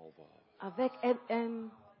small voice.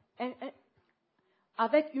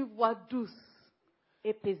 Avec une voix douce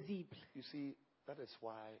et paisible. You see, that is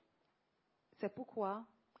why. C'est pourquoi.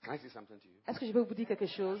 Can I say something to you? Est-ce que je peux vous dire quelque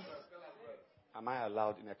chose? Am I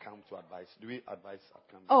allowed in a camp to advise? Do we advise at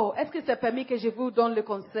camp? Oh, est-ce que c'est permis que je vous donne le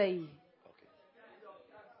conseil? Okay.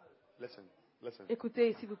 Listen.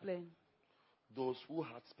 Écoutez, s'il vous plaît. Those who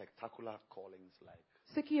had spectacular callings like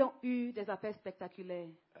Ceux qui ont eu des appels spectaculaires,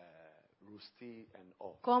 Rusty and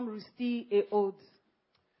all, comme Rusty et Aude,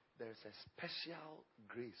 there is a special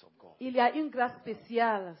grace of God. il y a une grâce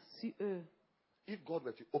spéciale sur eux. If God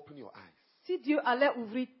were to open your eyes, Si Dieu allait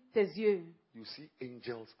ouvrir tes yeux, you see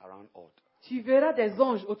angels around Odd. tu verras des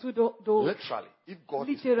anges autour d'Aude. Literally, if God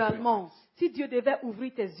is opening your Littéralement, eyes, si Dieu devait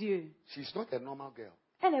ouvrir tes yeux, she's not a normal girl.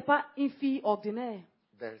 elle n'est pas une fille ordinaire.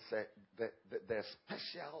 There's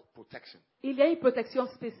special protection. Il y a une protection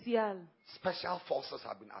spéciale. Special forces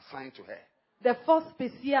have been assigned to her. Des forces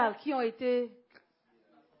spéciales qui ont été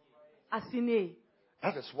assignées.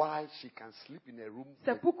 That is why she can sleep in a room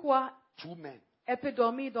C'est with pourquoi 2 men elle peut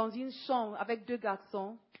dormir dans une chambre avec 2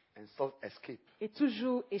 garçons and still escape. et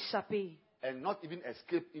toujours échapper. And not even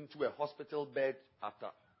escape into a hospital bed after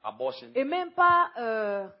abortion. Et même pas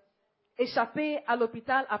échapper à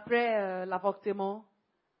l'hôpital après l'avortement.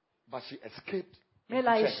 But she escaped. Mais elle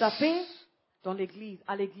a into church. échappé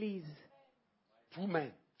à l'église. 2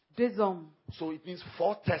 men. 2 hommes. So it means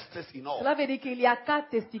 4 testes in all. Cela veut dire qu'il y a 4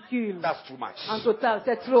 testicules That's too much. en total.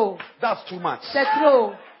 C'est trop. That's too much. C'est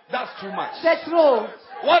trop. That's too much. C'est trop.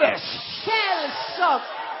 What a Quel choc.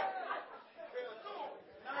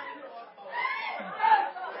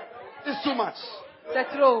 It's too much. C'est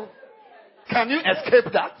trop. Can you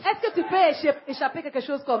escape that? Est-ce que tu peux échapper quelque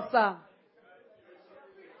chose comme ça?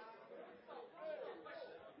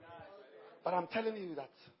 But I'm telling you that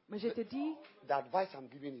Mais je te dis, the advice I'm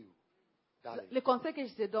giving you, darling, le conseil que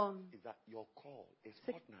je te donne, is that your call is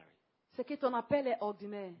ordinary. c'est que ton appel est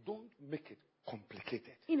ordinaire. Don't make it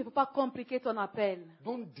complicated. Il ne faut pas compliquer ton appel.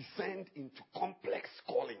 Don't descend into complex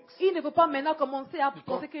callings. Il ne faut pas maintenant commencer à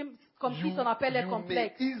penser comme si ton appel est you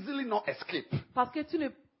complexe. may easily not escape. Parce que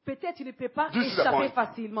peut-être tu ne peux pas This is the échapper point.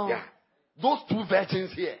 facilement. Yeah. Those 2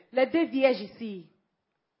 virgins here, Les 2 vierges ici.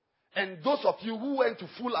 and those of you who went to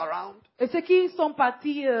fool around Et ceux qui sont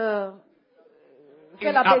partis faire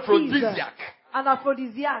in la bêtise aphrodisiac, en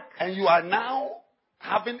aphrodisiaque. and you are now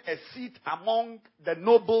having a seat among the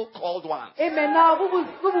noble called ones. Et maintenant,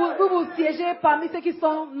 vous siégez parmi ceux qui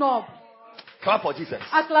sont nobles. Clap for Jesus.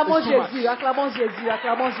 Acclamons It's too much. Jésus, acclamons Jésus,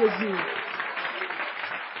 acclamons Jésus.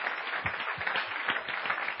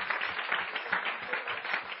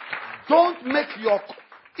 Don't make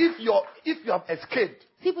if you have escaped,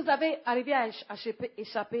 Si vous avez arrivé à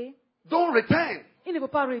échapper, don't return. il ne faut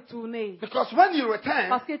pas retourner. Because when you return,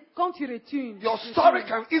 Parce que quand tu retournes, your story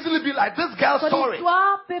can easily be like this girl's ton story.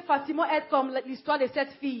 histoire peut facilement être comme l'histoire de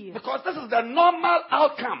cette fille. Because this is the normal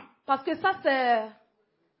outcome. Parce que ça, c'est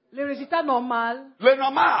le résultat normal. Le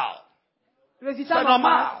normal. Le résultat C'est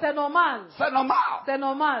normal. normal. C'est normal. C'est normal. C'est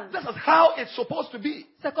normal. This is how it's supposed to be.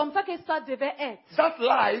 C'est comme ça que ça devait être. That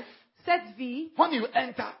life, Cette vie, when you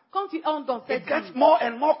enter, quand tu entres dans cette it gets vie, more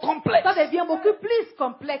and more complex. ça devient beaucoup plus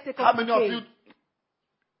complexe et How many of you compliqué.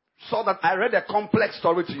 saw that I read a complex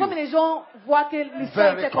story to Comme you? les gens voient que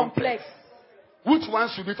l'histoire Very était complexe. Which one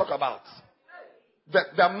should we talk about?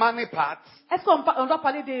 The money part, Est-ce qu'on doit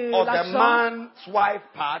parler de or the l'argent, man's wife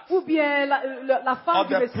part, ou bien la or femme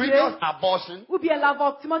du the monsieur, previous abortion, ou bien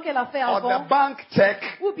l'avortement qu'elle a fait or avant, the bank check,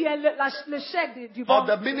 ou bien le chèque du or banque,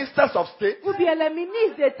 the ministers of state, ou bien le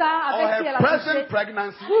ministre d'État or avec qui elle her a present couché,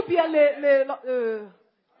 pregnancy. ou bien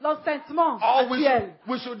l'enfantement Or actuel.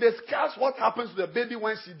 we should discuss what happens to the baby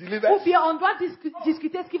when she delivers. Ou bien on doit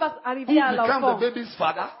discuter ce qui va Who arriver à becomes l'enfant, the baby's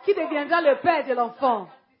father? qui deviendra le père de l'enfant.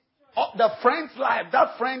 Or the friend's life,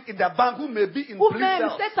 that friend in the bank who may be in Ou police même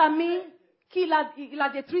cells. cet ami qui il a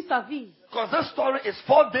détruit sa vie. Because this story is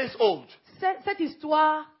 4 days old. Cette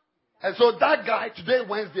histoire And so that guy today,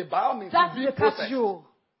 Wednesday, by all means, date is de being 4 processed. jours.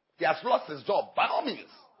 He has lost his job, by all means.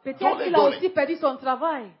 Peut-être qu'il a aussi perdu son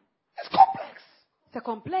travail. It's complex. C'est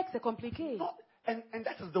complexe, c'est compliqué. No, and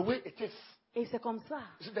that is the way it is. Et c'est comme ça.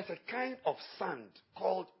 You see, there's a kind of sand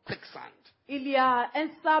called quicksand. Il y a un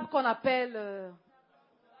sable qu'on appelle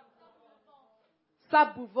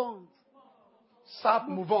sable mouvant. Sab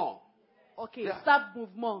mouvant. Ok, Yeah. sable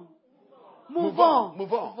mouvement. Mouvant.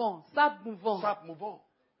 Sable mouvant. Sab mouvant.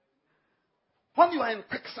 When you are in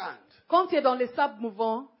quicksand, Quand tu es dans le sable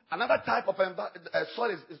mouvant, another type of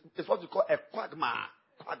soil is what you call a quagmire.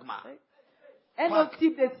 Quagmire. un autre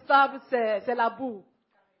type de sable, c'est la boue.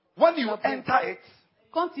 When you enter it,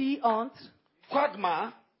 Quand tu y entres,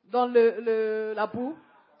 quagmire dans la boue,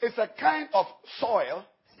 is a kind of soil.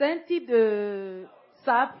 c'est un type de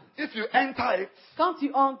sable. If you enter it, Quand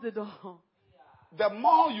tu entres dedans, the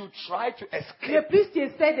more you try to le escape, plus tu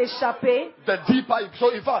essaies d'échapper, the deeper.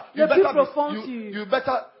 So in fact, Le plus profond you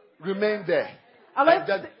better remain there. alors And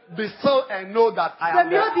then be still and know that I c'est am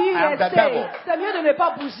mieux d'y I am the devil. rester. C'est mieux de ne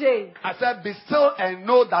pas bouger. I said, be still and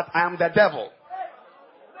know that I am the devil.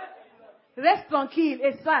 Reste tranquille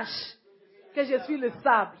et sache que je suis le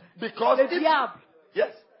sable, Because le diable.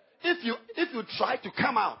 yes, if you try to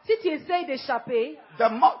come out, Si tu essayes d'échapper,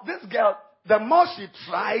 the more she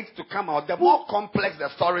tries to come out, the more complex the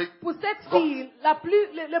story. pour cette Go. fille,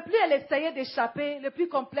 le plus elle essayait d'échapper, le plus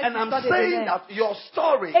complexe And I'm l'histoire saying devenait. that your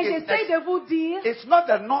story Et j'essaye de vous dire it's not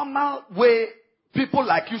the normal way people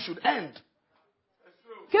like you should end.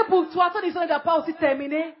 que pour toi, ton histoire ne doit pas aussi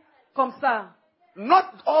terminer comme ça. Not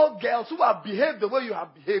all girls who have behaved the way you have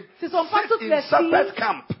behaved Ce ne sont pas sit toutes in les shepherd's filles,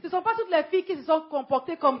 camp ce sont pas toutes les filles qui se sont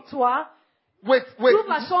comportées comme toi, with trouvent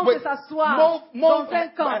la chance de s'asseoir dans un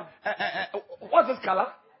camp. What's this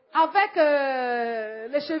color? Avec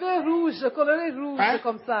les cheveux rouges, colorés rouges Hein?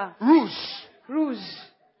 comme ça.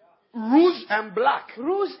 Rouge and black.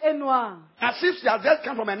 Rouge et noir. As if she has just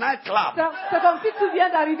come from a nightclub. C'est comme si tu viens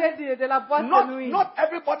d'arriver de la boîte de nuit. Not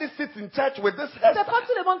everybody sits in church with this C'est hairstyle. pas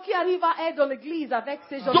tout le monde qui arrive à être dans l'église avec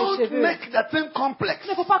ces genres de Don't cheveux. make the thing complex.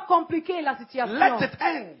 Il ne faut pas compliquer la situation. Let it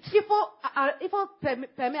end. Il faut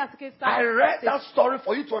permettre à ce que ça, I read that story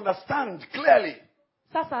for you to understand clearly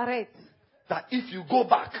ça s'arrête. that if you go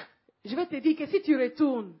back, Je vais te dire que si tu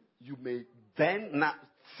retournes, you may then not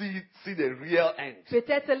see the real end.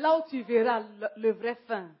 peut-être c'est là où tu verras le vrai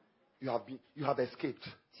fin. You have escaped.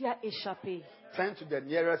 Tu as échappé. Turn to the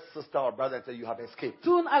nearest sister or brother and say you have escaped.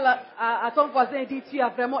 Tourne à ton voisin et dis tu as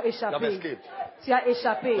vraiment You have échappé. escaped. Tu as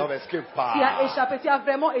échappé. You have escaped. Tu as échappé. Tu as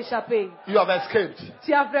vraiment échappé. You have escaped.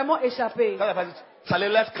 Tu as vraiment échappé. Tell the person, Charlie,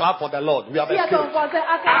 let's clap for the Lord. We have Dis à ton escaped. voisin,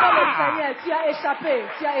 acclame le Seigneur. Tu as échappé.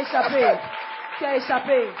 Tu as échappé. Tu as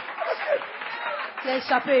échappé. Tu as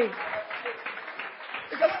échappé.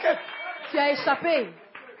 You've escaped. Tu as échappé.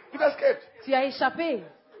 You've escaped. Tu as échappé.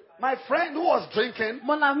 My friend who was drinking,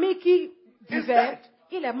 Mon ami qui dead. buvait,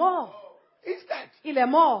 il est mort. he's dead. Il est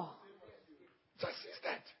mort. Just he's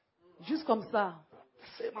dead. Juste comme ça.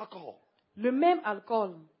 Same alcohol. Le même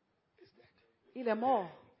alcool. Il est mort.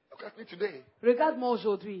 Look at me today. Regarde-moi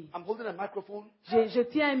aujourd'hui. I'm holding a microphone, Je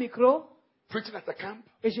tiens un micro preaching at a camp,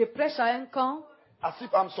 et je prêche à un camp. as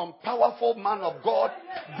if I'm some powerful man of God.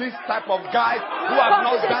 This type of guy who has Comme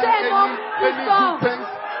not si done j'étais un homme any puissant. good things.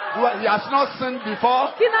 He has not sinned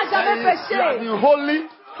before. Qui n'a jamais And péché. he has been holy.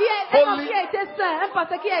 Qui est un homme Holy. qui a été saint, un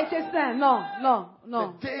pasteur qui a été saint. Non, non,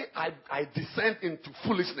 non. The day I descend into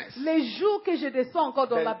foolishness, Les jours que je descends encore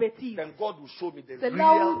dans la bêtise, then God will show me c'est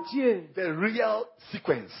là où Dieu the real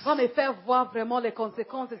sequence. va me faire voir vraiment les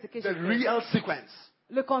conséquences de ce que The j'ai fait. real sequence.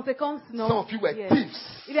 Les conséquences, non. Some of you were Yes. thieves.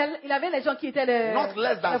 Il avait les gens qui étaient les Not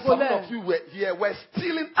less than some voleurs. of you were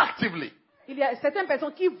stealing actively. Il y a certaines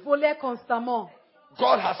personnes qui volaient constamment.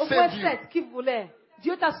 God has Au moins saved you. 7 qui volaient.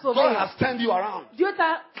 Dieu t'a sauvé. God has turned you around. Dieu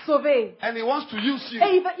t'a sauvé. And He wants to use you.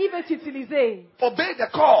 Et il veut t'utiliser. Obey the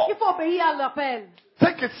call. Il faut obéir à l'appel.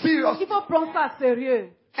 Take it serious. Il faut prendre ça à sérieux.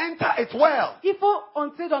 Enter it well. Il faut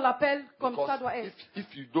entrer dans l'appel comme ça Because doit être.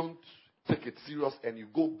 if you don't take it serious and you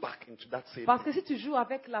go back into that same Parce que si tu joues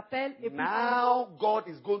avec l'appel, et puis now God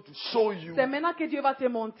is going to show you c'est maintenant que Dieu va te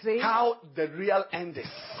montrer how the real end is.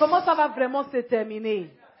 comment ça va vraiment se terminer.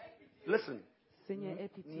 Listen, Seigneur, aie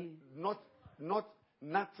pitié.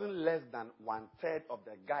 nothing less than 1/3 of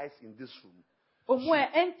the guys in this room Au moins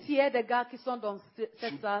un tiers des gars qui sont dans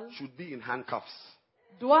cette salle should be in handcuffs.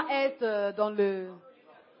 doit être dans les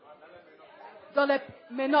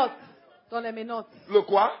menottes. Dans les menottes. Le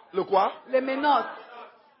quoi? Le quoi? Les menottes.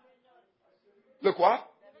 Le quoi?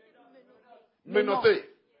 Menottes. Menotté.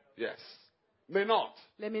 Yes. Menot.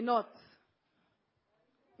 Les menottes.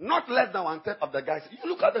 Not less than 1/3 of the guys. You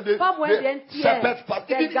look at them. Pas moins d'un tiers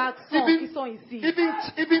des garçons qui sont ici.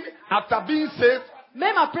 Even after being saved,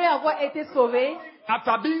 Même après avoir été sauvé,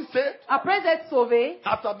 after being saved, après être sauvé,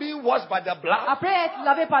 after being washed by the blood, après être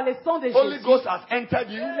lavé par le sang de Holy Jésus, Ghost has entered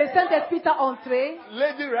you. le Saint-Esprit t'a entré,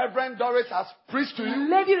 Lady Reverend Doris has preached to you.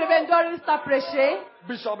 Lady Reverend Doris t'a prêché,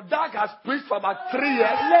 Bishop Doug has preached for about 3 years.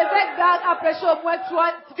 l'évêque Dag a prêché au moins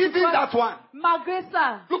 3. Even that one. Malgré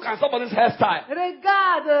ça, Look at somebody's hairstyle.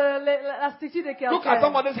 regarde la structure de Look at quelqu'un.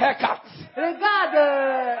 somebody's haircut.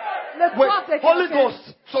 Regarde le Wait, corps de Holy quelqu'un.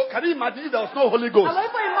 Ghost. So can you imagine if there was no Holy Ghost? Alors il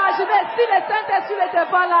faut imaginer, si le Saint-Esprit n'était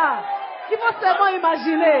pas là, il faut seulement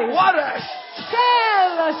imaginer. What a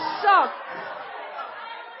Quel choc!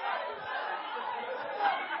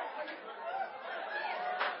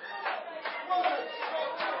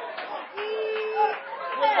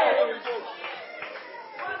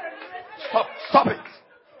 Stop. Stop it.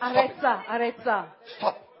 Arrête ça, arrête ça.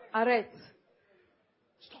 Stop. Arrête.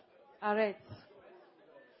 Stop. Arrête.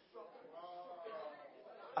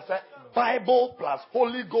 I said, Bible plus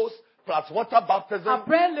Holy Ghost plus water baptism.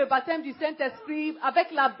 Après le baptême du Saint-Esprit,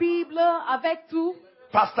 avec la Bible, avec tout,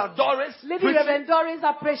 Pastor Doris Lady preaching. Reverend Doris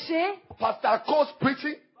a prêché. Pastor Coast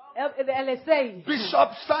preaching. Elle essaye. Bishop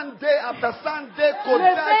Sunday after Sunday.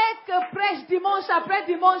 L'évêque prêche dimanche après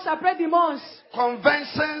dimanche après dimanche.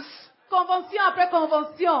 Conventions. Convention après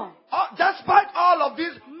convention. Despite all of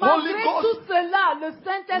this, Holy Malgré Ghost, tout cela, le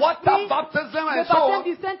Saint-Esprit, water baptism le and so baptême on,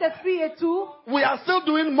 du Saint-Esprit et tout, we are still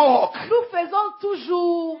doing Mohawk. nous faisons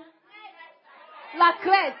toujours la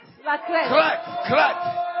crête, la crête, Correct.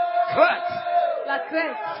 la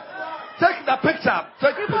crête. Take the picture.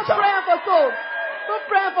 Take the Il faut picture. prendre une photo. Il faut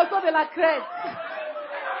prendre une photo de la crête.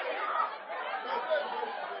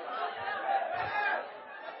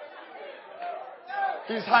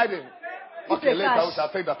 He's hiding. Il Okay, se later cache. we shall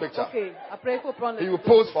take the picture. Ok, après il faut prendre He le will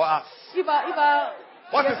pose for us. Il va.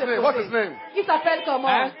 What's il va his se name? poser. What's his name? Il s'appelle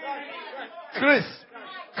comment? Chris.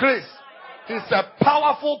 He's a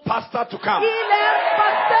powerful pastor to come. Il est un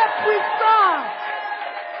pasteur puissant.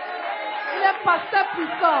 Il est un pasteur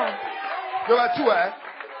puissant. There were two, eh?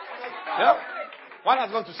 Yep. One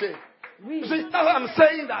has gone to say. Oui. You see, that's why I'm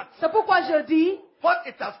saying that. C'est pourquoi je dis, What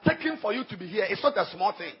it has taken for you to be here is not a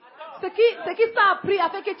small thing. ce qui t'a appris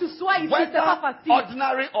afin que tu sois ici, c'est pas Whether facile.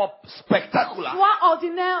 ordinary or spectacular. Soit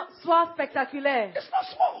ordinaire, soit spectaculaire. It's not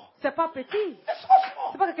small. C'est pas petit. It's not C'est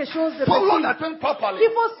small. pas quelque chose de Follow petit. the thing properly. Il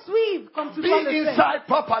faut suivre comme tu Be dois le faire. inside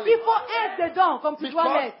properly. Il faut être dedans comme tu dois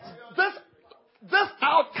Because l'être. this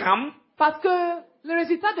outcome, Parce que le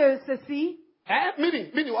résultat de ceci,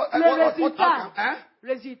 meaning what? le What résultat, outcome?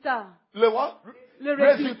 résultat, Le what? le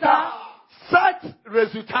résultat, Cet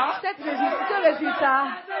résultat ce résultat,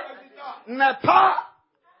 n'est pas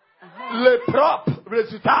le propre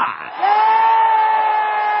résultat.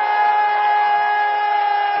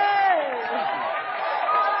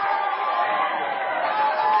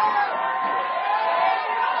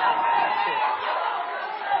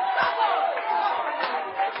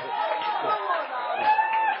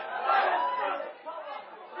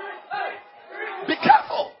 Be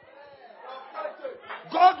careful.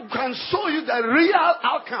 God can show you the real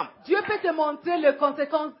outcome. Dieu peut te montrer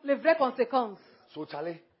les vraies conséquences. So,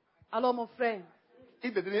 Charlie, Alors mon frère,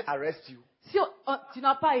 if they didn't arrest you, si tu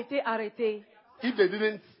n'as pas été arrêté, if they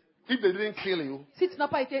didn't kill you, si tu n'as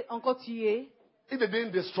pas été encore tué, if they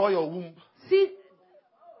didn't destroy your womb, si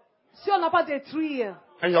on n'a pas détruit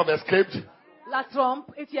and you have escaped, la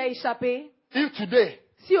trompe et tu as échappé, if today,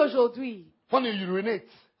 si aujourd'hui, when you urinate,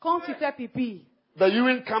 quand tu fais pipi, the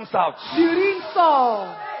urine comes out. l'urine sort.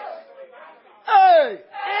 Hey!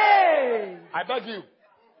 Hey! I beg you,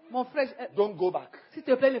 Mon frère, don't go back. s'il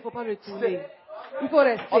te plaît, il ne faut pas retourner. Il faut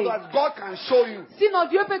rester. Otherwise, God can show you Sinon,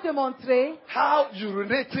 Dieu peut te montrer how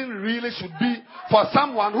urinating really should be for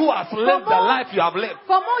someone who has lived the life you have lived.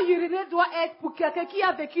 comment uriner doit être pour quelqu'un qui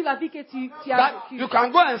a vécu la vie que tu as That vécue. you can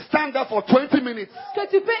go and stand there for 20 minutes. Que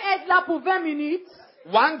tu peux être là pour 20 minutes.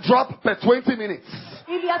 One drop per 20 minutes.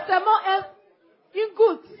 Il y a seulement une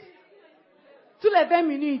goutte tous les 20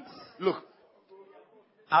 minutes. Look.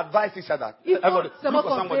 Advise each other. Il faut Everybody, seulement look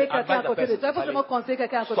for somebody. conseiller quelqu'un à Advise the côté de person. toi. Il faut seulement conseiller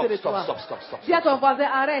quelqu'un à côté de toi. Stop. Dis à ton voisin,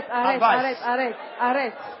 arrête. Advice.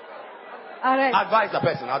 Advise the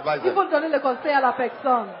person. Advise Il faut them. donner le conseil à la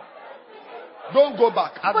personne. Don't go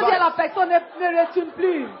back. Il faut dire à la Advise. personne, ne retourne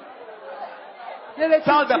plus. Ne Tell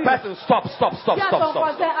retourne the plus. person, stop. Dis à ton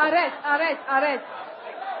voisin, arrête.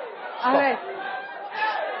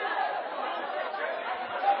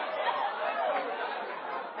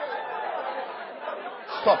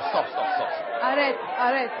 Stop. Arrête.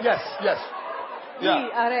 Yes.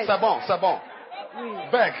 Oui, arrête. C'est bon. Oui.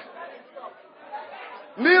 Beg.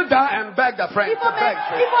 Kneel down and beg the friend. Il faut Beg.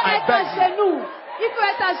 I être beg à you. genoux. Il faut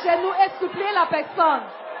être à genoux et supplier la personne.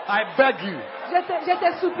 I beg you. Je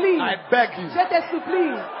te supplie. I beg you. Je te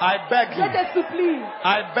supplie. I beg Je you. te supplie.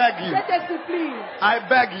 I beg you. Je te supplie. I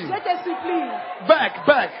beg you. Je te supplie. Beg.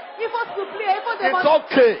 Il faut supplier, il faut It's demander.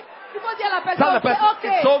 okay. Il faut dire à la Tell personne, the person, c'est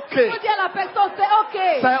ok. it's okay. Il faut dire à la personne, c'est ok.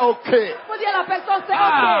 Say okay. Il faut dire à la personne, c'est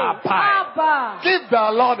Ah, ok. bye. Abba. Give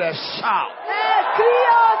the Lord a shout. Crie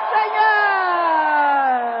au Seigneur.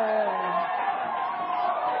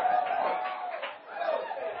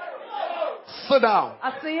 Sit down.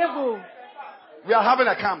 Asseyez-vous. We are having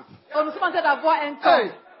a camp. Nous sommes en train d'avoir un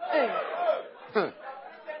camp. Hey. Hey.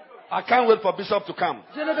 I can't wait for Bishop to come.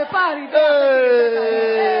 Je ne veux pas arriver.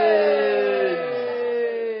 Hey.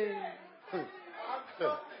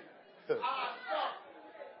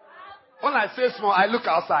 When I say small, I look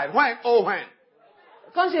outside. When?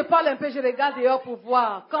 Quand je parle un peu, je regarde dehors pour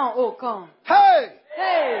voir. Quand. Hey!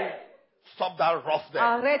 Hey! Stop that rough there.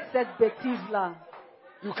 Arrête cette bêtise-là.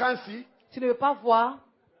 You can't see? Tu ne veux pas voir?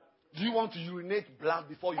 Do you want to urinate blood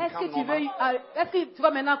before you Est-ce become que tu normal? est-ce que tu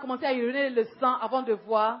vas maintenant commencer à uriner le sang avant de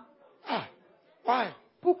voir? Ah, why?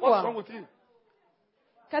 Pourquoi? What's wrong with you?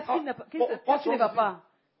 Qu'est-ce qui ne va pas?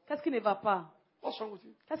 Qu'est-ce qui ne va pas? What's wrong with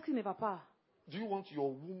you? Qu'est-ce qui ne va pas? Do you want your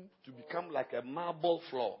womb to become like a marble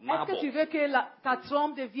floor? Est-ce Marble. que tu veux que ta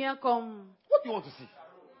trompe devienne comme What do you want to see?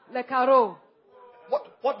 les carreaux?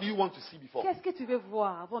 What do you want to see before? Qu'est-ce que tu veux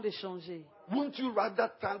voir avant de changer? Won't you rather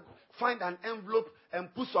find an envelope and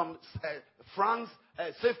put some francs,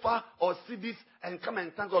 CFA or CDs and come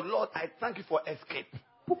and thank God, Lord, I thank you for escape.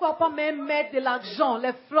 Pourquoi pas même mettre de l'argent,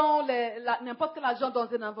 les francs, n'importe quel argent dans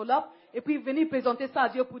une enveloppe et puis venir présenter ça à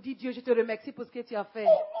Dieu pour dire Dieu, je te remercie pour ce que tu as fait.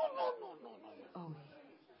 No. Oh, oui.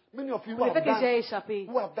 Many of you Pour le fait que j'ai échappé.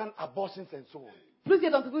 who have done abortions and so on.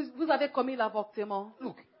 Plusieurs d'entre vous, vous avez commis l'avortement.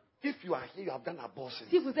 Look, if you are here, you have done abortions.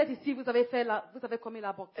 Si vous êtes ici, vous avez commis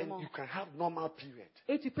l'avortement. And you can have normal period.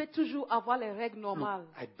 Et tu peux toujours avoir les règles normales.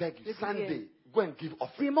 Look, I beg you, Régulières. Sunday, go and give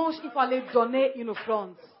offering. Dimanche, il faut aller donner une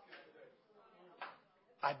offrande.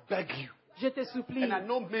 I beg you. Je te supplie. And I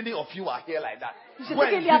know many of you are here like that. Je Go sais and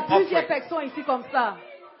qu'il y a give plusieurs offering. personnes ici comme ça.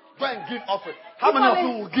 Go and give offering. How many of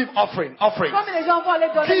you will give offering? Offering. Combien de gens vont aller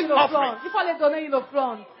donner Give une offrande? offering. Il faut aller donner une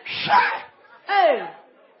offrande. Share. Hey!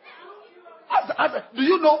 Do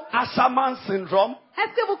you know Ashaman syndrome?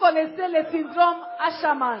 Est-ce que vous connaissez le syndrome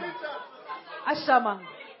Ashaman? Ashaman.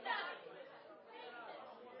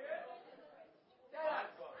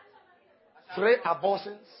 3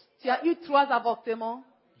 abortions. Tu as eu 3 avortements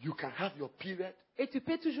You can have your period. et tu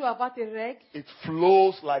peux toujours avoir tes règles. It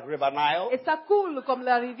flows like River Nile. Et ça coule comme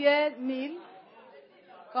la rivière Nil,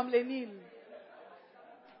 comme le Nil.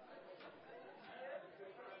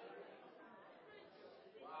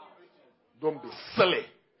 Don't be silly.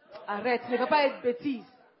 Arrête, ne veux pas être bêtise.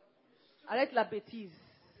 Arrête la bêtise.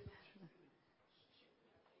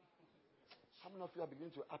 How many of you are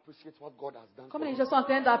beginning to appreciate what God has done? Comme for les you? gens sont en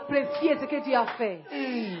train d'apprécier ce que Dieu a fait.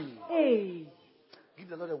 Hey, Hey, give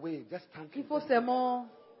the Lord a wave. Just thank il Him. faut seulement,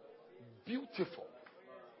 Beautiful.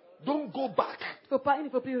 Don't go back. il ne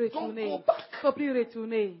faut plus retourner. Don't go back. Il ne faut plus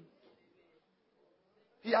retourner.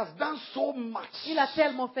 He has done so much. Il a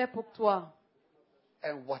tellement fait pour toi.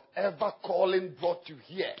 And whatever calling brought you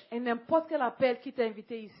here, Et n'importe quel appel qui t'a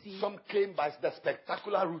invité ici. some came by the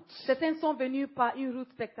spectacular route. Certains sont venus par une route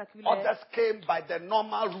spectaculaire. Others came by the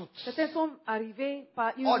normal route. Certains sont arrivés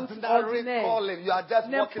par une route Ordinary ordinaire. calling. You are just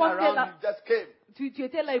walking N'importe quel around. You just came. Tu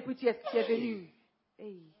étais là et puis tu es venu.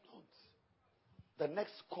 Hey. The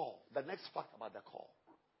next call, the next fact about the call,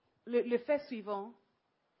 Le fait suivant,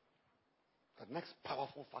 the next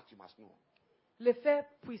powerful fact you must know le fait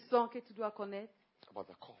puissant que tu dois connaître about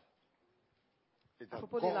the call is à that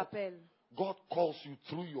propos de l'appel. God calls you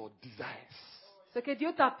through your desires. C'est que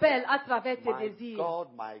Dieu t'appelle à travers tes My désirs. God,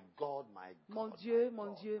 my God, my God. Mon Dieu, my mon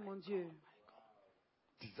God, Dieu, my mon God, Dieu. my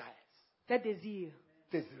God. Desires. Tes désirs.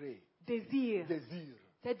 Désiré. Désirs. Désir.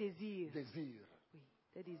 Tes désirs. Désir. Oui,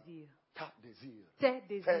 tes désirs. Ta désir. Tes Tes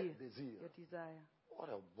désirs. désir. Your desire. What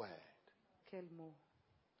a word. Quel mot.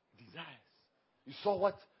 Desires. You saw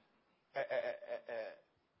what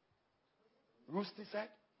Rusty said?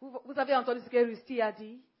 Vous avez entendu ce que Rusty a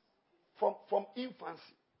dit? From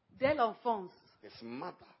infancy, Dès l'enfance, his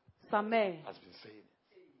mother sa mère has been saying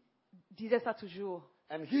it. disait ça toujours.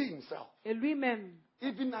 And he himself, Et lui-même,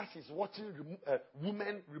 even as he's watching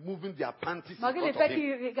women removing their panties in malgré le front of fait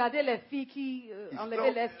him, qu'il regardait les filles qui he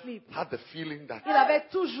enlevaient still les slips, had the feeling that, il avait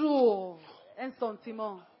toujours un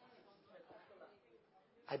sentiment.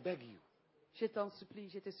 I beg you, Je t'en supplie,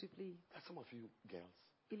 je te supplie. that some of you girls,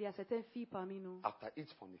 Il y a certaines filles parmi nous. after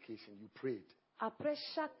each fornication, you prayed. Après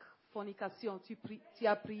chaque fornication, tu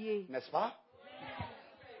as prié. N'est-ce pas?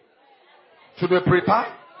 Tu ne pries pas?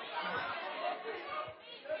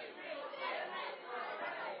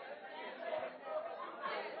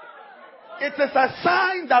 It is a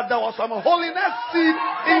sign that there was some holiness seed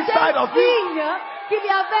C'est inside un of you. signe qu'il y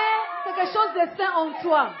avait quelque chose de saint en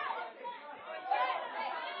toi.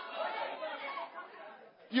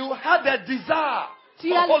 You had a desire Tu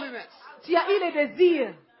for as, holiness. tu as eu le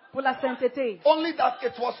désir pour la sainteté. Only that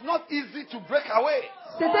it was not easy to break away.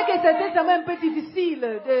 C'était que c'était quand même un peu difficile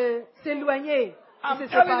de s'éloigner, I'm de se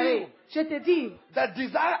telling séparer. you. Je te dis, The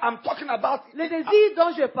desire I'm talking about le désir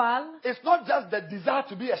dont je parle, it's not just the desire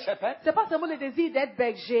to be a shepherd. c'est pas seulement le désir d'être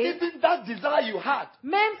berger, Even that desire you had,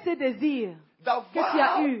 même ce désir that que tu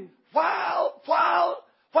as eu, while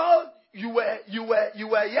you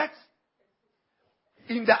were yet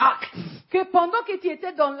in the act, que pendant que tu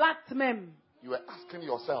étais dans l'acte même, You were asking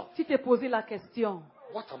yourself, Tu t'es posé la question,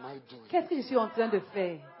 what am I doing? qu'est-ce que je suis en train de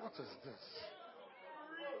faire? What is this?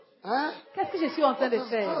 Huh? Qu'est-ce que je suis en train What de is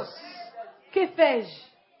faire? this? Que fais-je?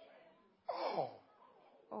 Oh,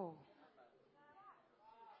 Oh,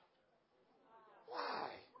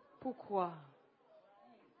 why? pourquoi?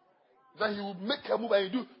 Then you make a move and you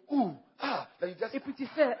do, ooh, ah, then you just, Et puis tu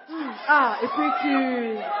fais, et puis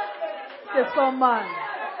tu te sens mal.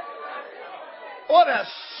 what a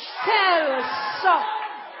Quel choc!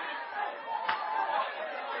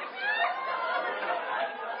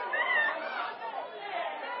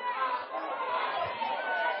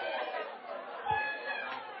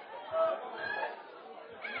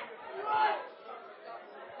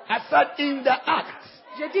 I said in the act,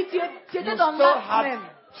 J'ai dit, tu étais you dans still l'acte had même.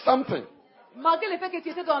 something. Malgré le fait que tu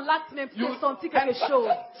étais dans l'acte même, tu You as senti and quelque chose.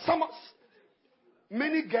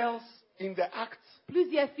 many girls in the act,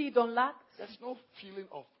 Plusieurs filles dans l'acte, there's no feeling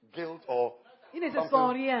of guilt or ils ne se something.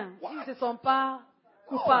 sentent rien. Ils ne se sentent pas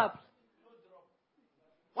coupables.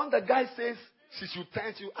 When the guy says she should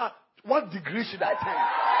turn to you, what degree should I turn?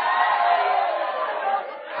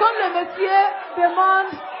 Comme le monsieur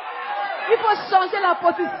demande, il faut changer la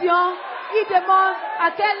position. Il demande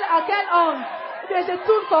à quel angle. Je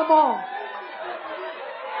tourne comment?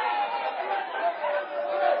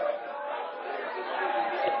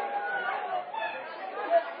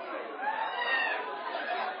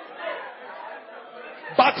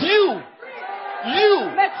 But you,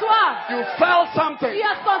 Mais toi, you felt something. tu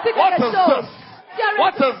as senti What quelque is chose. this? Tu as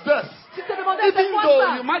What raison. is this? Tu te demandais c'est Even quoi though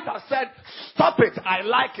ça? you might have said, stop it, I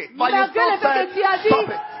like it. But you Malgré still le fait said, que tu as dit, stop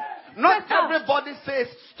it. Not fais ça. everybody says,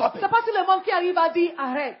 stop it. C'est pas tout le monde qui arrive à dire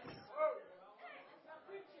arrête.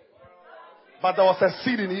 But there was a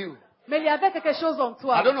seed in you. Mais il y avait quelque chose en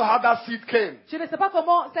toi. I don't know how that seed came. Je ne sais pas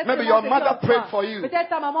comment cette Maybe semence your était mother en toi. prayed for you. Peut-être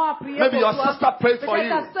ta maman a prié Maybe pour your toi. sister prayed for Peut-être you.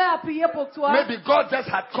 ta soeur a prié pour toi. Maybe God just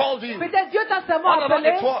had called you. Peut-être Dieu t'a seulement Whatever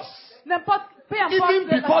appelé. it was. N'importe, peu importe Even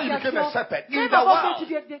la before you became a situation. shepherd, in Même the avant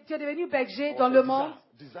que world. tu es devenu berger Oh, dans the le desire. monde,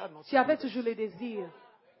 Desire not tu avais toujours les désirs.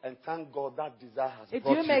 And thank God that desire has Et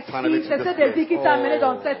brought Dieu you finally merci, to c'est this ce désir place. qui t'a amené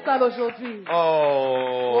dans cette salle aujourd'hui.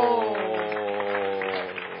 Oh.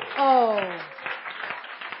 Oh,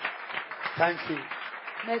 Thank you.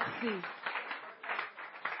 merci.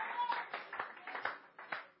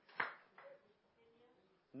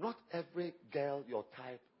 Not every girl your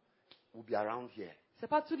type will be around here. C'est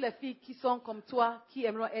pas toutes les filles qui sont comme toi qui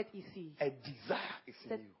aimeront être ici. A desire is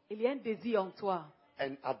in you. Il y a un désir en toi.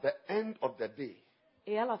 And at the end of the day,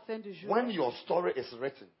 Et à la fin du jour, when your story is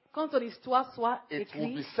written, quand ton histoire soit it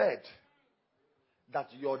will be écrite, said that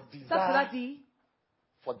your ça sera desire dit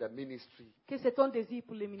for the ministry que c'est ton désir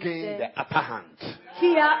pour le gained ministère the upper hand.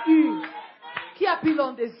 qui a pris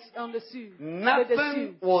en dessus. le Nothing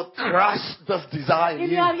dessus. will crush this desire in Il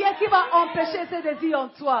n'y a you. rien qui va empêcher ce désir en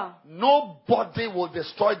toi. Nobody will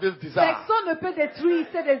destroy this desire. Personne ne peut détruire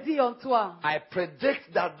ce désir en toi. I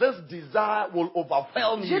predict that this desire will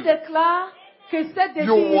overwhelm Je you. déclare que ce désir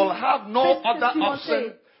You will have no peut te other surmonter.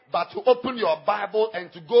 option but to open your Bible and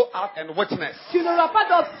to go out and witness. Tu n'auras pas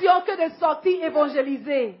d'option que de sortir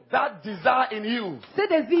évangéliser. That desire in you. Ce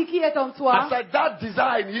désir qui est en I toi, said that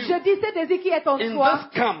desire in je you. dis ce désir qui est en In toi, this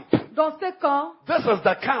camp. dans ce camp, This is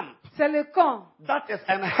the camp c'est le camp that is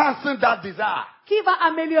enhancing that desire. qui va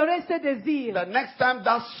améliorer ce désir. The next time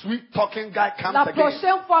that sweet talking guy comes La again,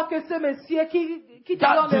 prochaine fois que ce monsieur qui te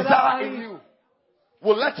that donne le desire in arrive, you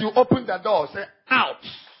will let you open the door. Say, out.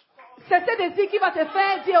 c'est ce désir qui va te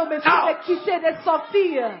faire dire au monsieur Out. de quitter, de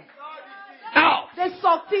sortir. Out. De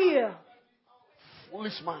sortir.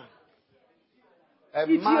 Foolish man. A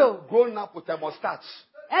Idiot. man grown up with a mustache.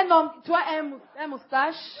 Un homme, tu as un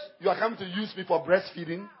moustache. You are coming to use me for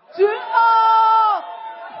breastfeeding. C'est à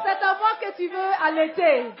moi que tu veux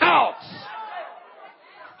allaiter. Out.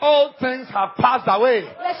 All things have passed away.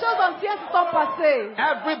 Les choses anciennes se sont passées.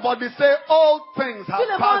 Everybody say all things Tout have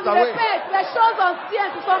le passed monde away. répète, les choses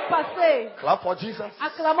anciennes se sont passées. Clap for Jesus.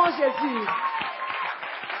 Acclamons Jésus.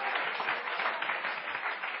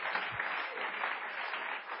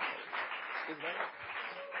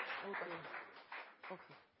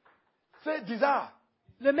 Say desire.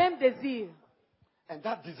 Le même désir. And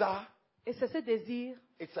that desire, Et c'est ce désir.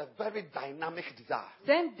 it's a very dynamic desire.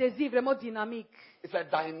 C'est un désir vraiment dynamique. It's a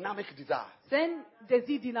dynamic desire. C'est un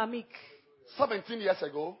désir dynamique. 17 years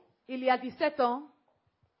ago, Il y a 17 ans,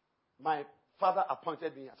 my father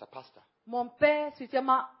appointed me as a pastor. mon père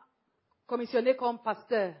m'a commissionné comme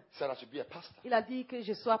pasteur. He said I should be a pastor. Il a dit que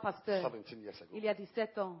je sois pasteur. 17 years ago. Il y a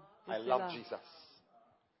 17 ans. de I cela. love Jesus.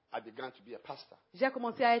 I began to be a pastor. J'ai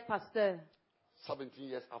commencé à être pasteur. 17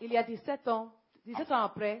 years after. Il y a 17 ans, 17 ans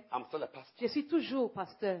après, I'm still a pastor. je suis toujours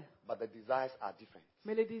pasteur. But the desires are different.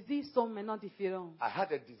 Mais les désirs sont maintenant différents. I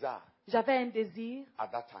had a desire J'avais un désir at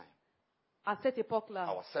that time. à cette I époque-là.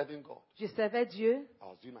 was serving God. Je servais Dieu, I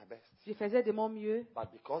was doing my best. je faisais de mon mieux.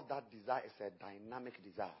 But because that desire is a dynamic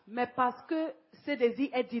desire, Mais parce que ce désir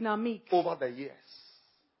est dynamique, over the years,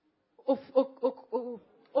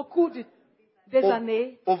 au cours des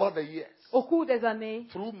années, over the years, au cours des années,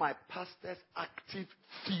 through my pastor's active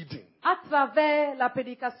feeding, à travers la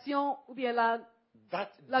prédication ou bien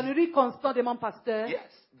la nourriture constante de mon pasteur,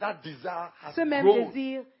 yes, that desire has ce même grown.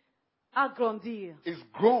 désir a grandi. It's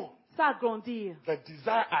grown. Ça a grandi. The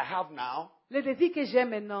desire I have now Le désir que j'ai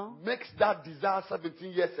maintenant makes that desire 17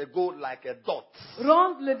 years ago like a dot.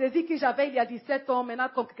 rend le désir que j'avais il y a 17 ans maintenant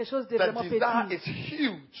comme quelque chose de The vraiment desire petit. is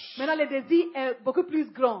huge. Maintenant, le désir est beaucoup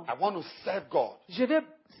plus grand. I want to serve God. Je vais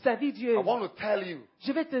servir Dieu. I want to tell you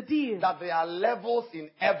Je vais te dire that there are levels in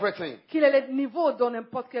everything. qu'il est le niveau dans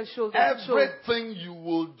n'importe quelle chose. dans toute chose. Everything you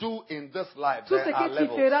will do in this life, Tout ce there are que tu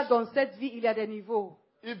feras levels. dans cette vie, il y a des niveaux.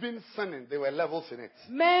 Even sinning, there were levels in it.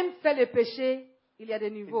 Même faire le péché, il y a des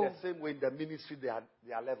In niveaux. the same way, in the ministry, there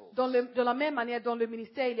are levels. De la même manière, dans le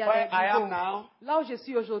ministère, il y a Where des I am niveaux. now, Là où je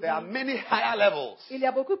suis aujourd'hui, there are many higher levels. il y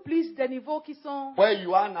a beaucoup plus de niveaux qui sont... Where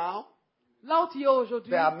you are now, Là où tu es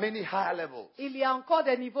aujourd'hui, there are many higher levels. il y a encore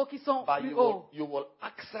des niveaux qui sont But plus hauts. you will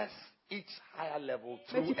access each higher level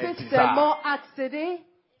Mais through tu a peux desire. seulement accéder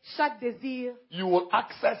chaque désir. You will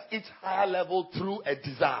access each higher level through a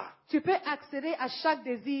desire. Tu peux accéder à chaque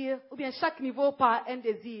désir ou bien chaque niveau par un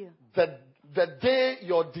désir. The day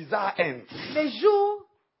your desire ends, Les jours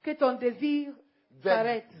que ton désir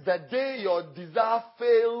s'arrête, the day your desire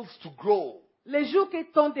fails to grow, les jours que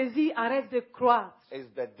ton désir arrête de croître, is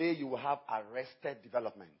the day you will have arrested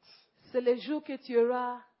development. c'est le jour que tu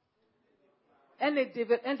auras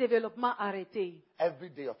un développement arrêté. Every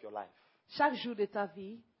day of your life, Chaque jour de ta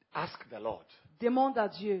vie, ask the Lord, demande à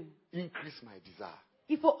Dieu, increase my desire.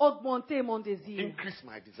 il faut augmenter mon désir. Increase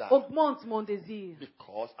my desire. Augmente mon désir.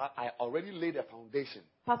 Because I already laid a foundation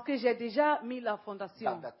Parce que j'ai déjà mis la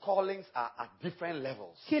fondation. that the callings are at different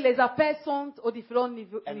levels. Que les appels sont aux différents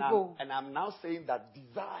niveaux. And I'm now saying that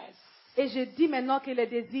desires Et je dis maintenant que les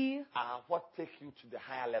désirs, are what take you to the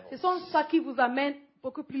higher ce levels. sont ça qui vous amène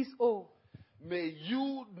beaucoup plus haut. May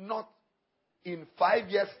you not in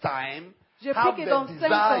 5 years' time Je have prie que dans the 5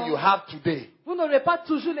 desire you ans, have today. vous n'aurez pas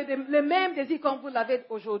toujours le même désir comme vous l'avez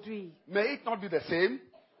aujourd'hui. May it not be the same.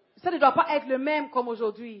 Ça ne doit pas être le même comme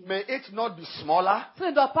aujourd'hui. May it not be smaller. Ça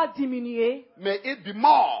ne doit pas diminuer. May it be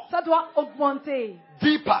more, Ça doit augmenter.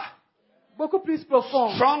 deeper, Beaucoup plus profond.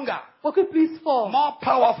 stronger, Beaucoup plus fort. more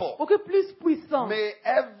powerful. Beaucoup plus puissant. May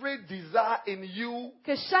every desire in you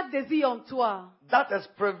Que chaque désir en toi, that is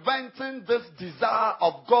preventing this desire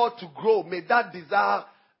of God to grow, may that desire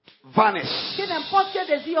vanish. que n'importe quel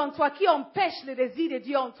désir en toi qui empêche le désir de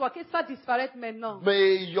Dieu en toi, que ça disparaisse maintenant.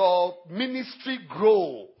 May your ministry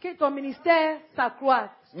grow. Que ton ministère s'accroisse.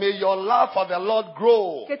 May your love for the Lord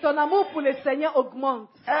grow. Que ton amour pour le Seigneur augmente.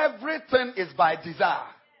 Everything is by desire.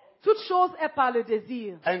 Toute chose est par le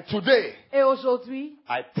désir. And today, Et aujourd'hui,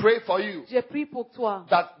 I pray for you je prie pour toi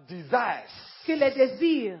that desires, que les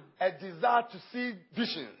désirs, a desire to see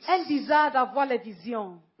visions, un désir d'avoir les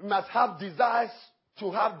visions. you must have desires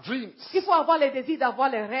to have dreams. Il faut avoir le désir d'avoir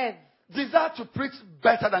les rêves. Desire to preach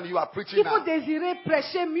better than you are preaching Il faut now. désirer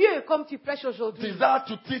prêcher mieux comme tu prêches aujourd'hui. Desire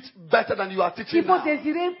to teach better than you are teaching Il faut now.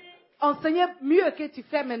 désirer enseigner mieux que tu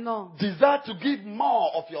fais maintenant. Desire to give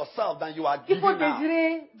more of yourself than you are Il faut giving now.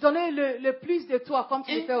 désirer donner le plus de toi comme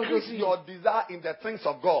tu le fais Increase aujourd'hui. your desire in the things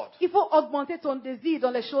of God. Il faut augmenter ton désir dans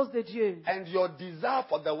les choses de Dieu. And your desire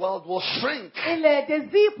for the world will shrink. Et les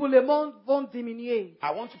désirs pour le monde vont diminuer. I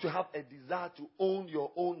want you to have a desire to own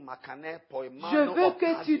your own Makane Je Poemano veux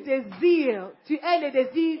que tu désires, tu aies le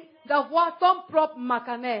désir d'avoir ton propre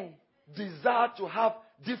macané. Desire to have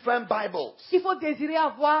different Bibles. Il faut désirer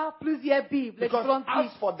avoir plusieurs Bibles, les Because différentes as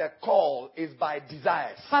Bibles. for the call is by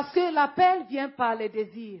desires. Parce que l'appel vient par les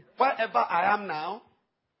désirs. Wherever I am now,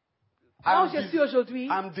 Là où je suis aujourd'hui,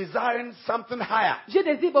 I'm desiring something higher. je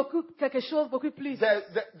désire quelque chose beaucoup plus.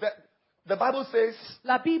 The Bible says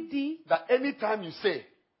La Bible dit that anytime you say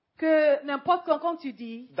que n'importe quand tu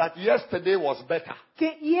dis that yesterday was better, que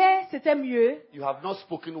hier c'était mieux, you have not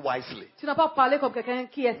spoken wisely. tu n'as pas parlé comme quelqu'un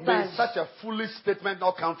qui est May sage. such a foolish statement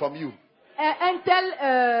not come from you.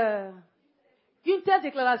 Une telle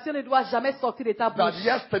déclaration ne doit jamais sortir de ta That bouche.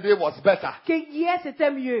 yesterday was better. Que hier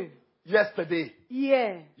c'était mieux. Yesterday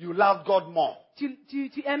Hier, you loved God more.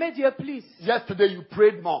 tu aimais Dieu plus. Yesterday you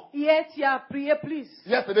prayed more. Hier, tu as prié plus.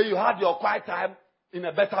 Yesterday you had your quiet time in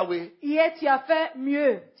a better way. Hier, tu as fait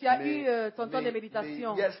mieux. Tu as May- eu ton temps de may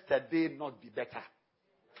méditation. yesterday not be better.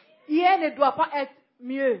 Hier ne doit pas être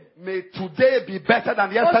mieux. May today be better than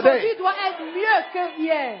Aujourd'hui yesterday. doit être mieux que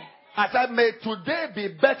hier. I said, may today be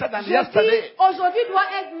better than Je yesterday. dis, aujourd'hui doit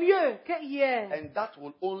être mieux que hier. And that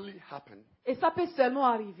will only happen Et ça peut seulement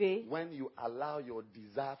arriver when you allow your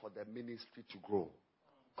desire for the ministry to grow.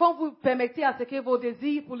 quand vous permettez à ce que vos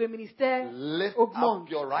désirs pour le ministère Lift augmentent. up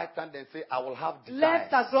your right hand and say, I will have Lève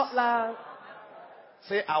ta desires. la...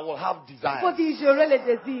 Say, I will have Il faut desires. dire, j'aurai les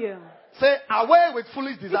désirs. Say, away with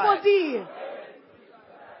foolish Il faut desires. dire,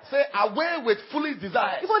 Say, away with foolish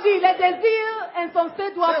desires. il faut dire, les désirs insensés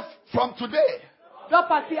Say, doivent from today,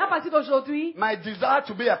 partir. À partir d'aujourd'hui, my desire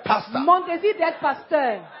to be a pastor. mon désir d'être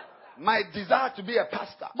pasteur, My desire to be a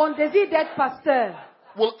pastor mon désir d'être pasteur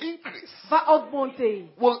will increase. va augmenter.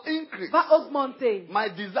 Will increase. Va augmenter. My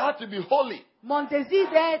desire to be holy. Mon désir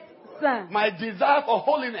d'être saint, My desire for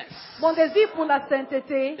holiness mon désir pour la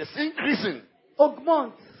sainteté is increasing.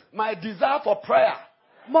 augmente. My desire for prayer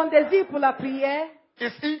Mon désir pour la prière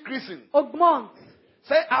is increasing. augmente.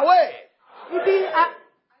 Say, away. Il dit,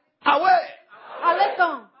 Away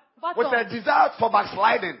allez-t'en, with va-t'en. a desire for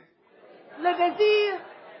backsliding. Le désir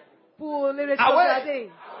pour les rétrograder.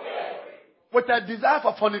 With a desire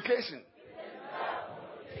for fornication.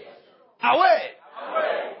 Away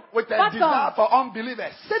with a Va-t'en. desire for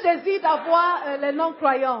unbelievers. Ce désir d'avoir les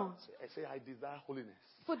non-croyants. I say, I desire holiness.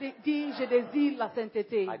 Il faut dire, je désire la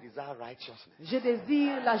sainteté. I desire righteousness. Je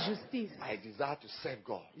désire la justice. I desire to serve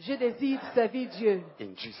God. Je désire servir Dieu.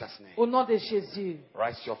 In Jesus' name. Au nom de Jésus.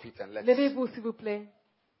 Rise your feet and let's Levez-vous, s'il vous plaît.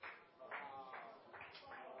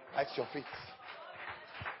 rise your feet.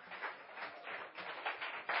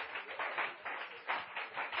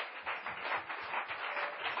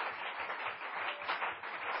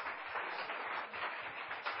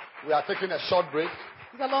 We are taking a short break.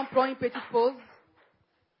 Nous allons prendre une petite pause.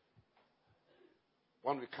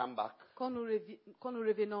 When we come back, Quand nous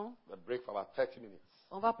revenons, the break for about 30 minutes.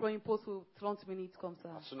 on va prendre une pause pour 30 minutes comme ça.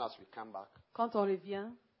 As soon as we come back, Quand on revient,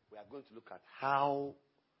 we are going to look at how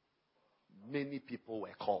many people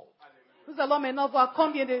were called. nous allons maintenant voir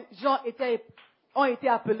combien de gens ont été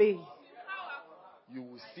appelés. You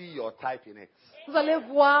will see your type in it. Vous allez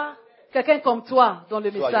voir quelqu'un comme toi dans le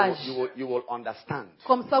So message. you will understand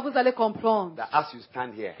Comme ça, vous allez comprendre that as you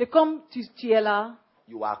stand here, que comme tu es là,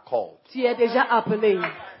 you are called. tu es déjà appelé.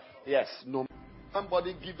 Yes. No.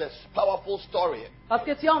 Somebody give a powerful story Parce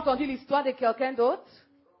que tu as entendu l'histoire de quelqu'un d'autre,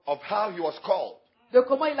 of how he was called. de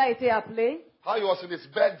comment il a été appelé, How he was in his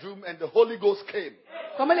bedroom and the Holy Ghost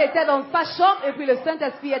comment il était dans sa chambre et puis le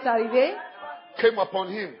Saint-Esprit est arrivé, came upon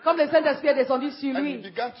him. comme le Saint-Esprit est descendu sur And he lui.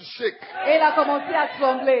 began to shake. Et il a commencé à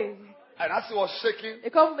trembler. And as he was shaking,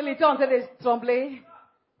 Et comme il était en train de trembler,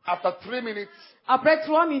 after 3 minutes, après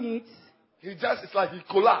 3 minutes, it's like he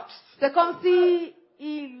collapsed. c'est comme si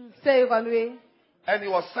il s'est évanoui. And he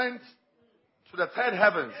was sent to the third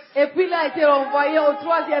heavens. Et puis il a été envoyé au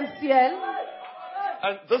 3e ciel.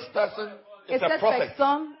 And this person Et is a cette prophet.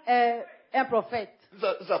 personne est un prophète.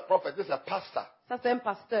 This is a prophet. This is a pastor. Ça, c'est un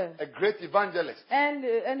pasteur. A great evangelist.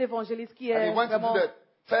 Un évangéliste qui And est he went into vraiment... the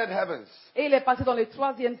third heavens. Et il est passé dans le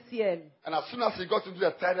 3e ciel. And as soon as he got into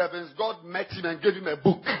the third heavens, God met him and gave him a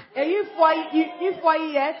book. Et une fois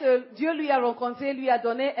il est, Dieu lui a rencontré, lui a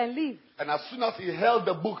donné un livre. And as soon as he held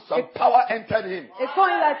the book, some power entered him. Et quand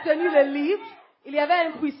il a tenu le livre, il y avait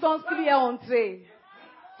une puissance qui lui est entrée.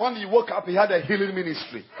 When he woke up, he had a healing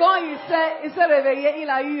ministry. Quand il s'est réveillé, il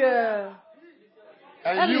a eu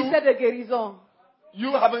un And ministère de guérison.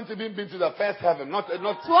 you haven't even been to the first heaven, not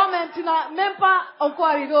Toi-même, tu n'as même pas encore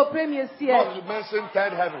arrivé au 1er ciel. not to mention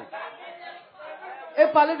third heaven. Et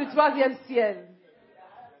parler du 3e ciel.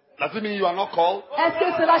 Does it mean you are not called? Est-ce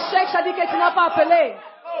que cela cherche à dire que tu n'as pas appelé?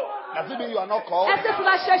 Does it mean you are not called? Est-ce que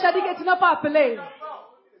cela cherche à dire que tu n'as pas appelé?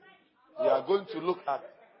 We are going to look at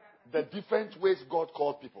the different ways God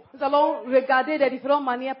called people. Nous allons regarder les différentes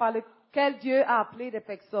manières par lesquelles Dieu a appelé des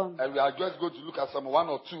personnes. And we are just going to look at some one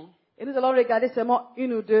or two. Et nous allons regarder seulement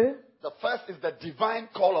une ou deux. The first is the divine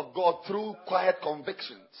call of God through quiet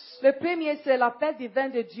convictions. Le premier, c'est l'appel divin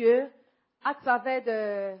de Dieu à travers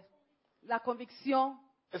de la conviction.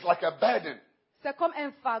 It's like a burden. C'est comme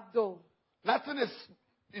un fardeau. Nothing is,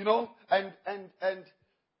 and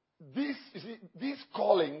these, you see, these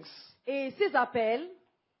callings Et ces appels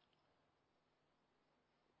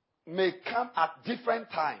may come at different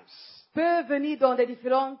times. peuvent venir dans des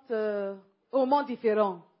moments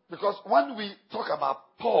différents. Because when we talk about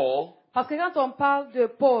Paul, Parce que quand on parle de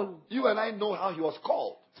Paul, you and I know how he was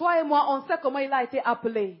called. toi et moi, on sait comment il a été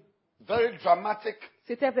appelé. Very dramatic.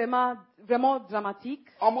 C'était vraiment, vraiment dramatique.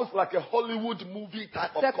 Almost like a Hollywood movie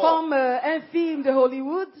type of C'est call. comme un film de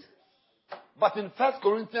Hollywood. But in 1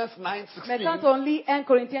 Corinthians 9, Mais 16, quand on lit 1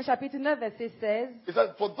 Corinthiens chapitre 9, verset 16, it says,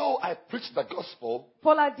 for though I preach the gospel,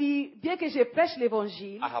 Paul a dit, bien que je prêche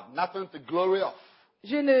l'évangile, I have nothing to glory of.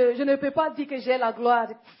 je ne peux pas dire que j'ai la gloire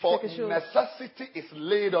de For quelque chose. necessity is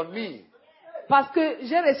laid on me. Parce que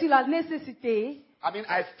j'ai reçu la nécessité, I mean,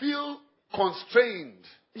 I feel constrained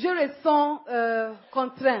je ressens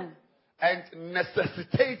contraint. and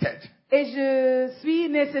necessitated. Et je suis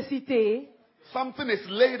nécessité. Something is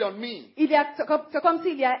laid on me. C'est comme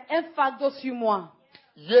s'il y a un fardeau sur moi.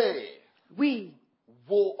 Yea, Oui.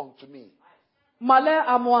 woe unto me Malheur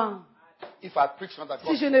à moi if I preach not the si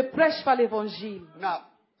je gospel. ne prêche pas l'évangile. Now,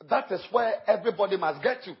 that is where everybody must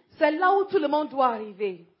get to. C'est là où tout le monde doit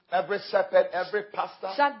arriver. Every shepherd, every pastor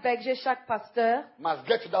Chaque berger, chaque pasteur must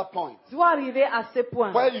get to that point doit arriver à ce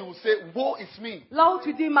point. where you will say, woe is me Là où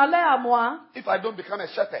tu dis malheur à moi if I don't become a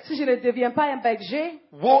shepherd. si je ne deviens pas un berger.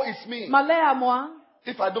 Woe is me Malheur à moi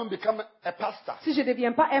if I don't become a pastor. si je ne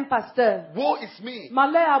deviens pas un pasteur. Woe is me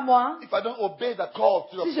Malheur à moi if I don't obey the call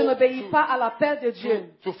to si je n'obéis pas à l'appel de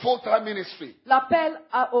Dieu. to full-time ministry. L'appel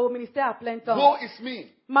au ministère à plein temps. Woe is me.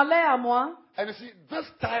 Malheur à moi. And you see, this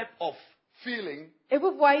type of feeling, Et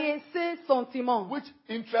vous voyez ces sentiments which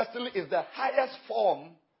interestingly is the highest form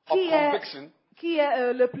of conviction, qui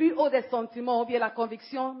est le plus haut des sentiments, ou bien la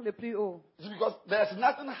conviction le plus haut. is because there's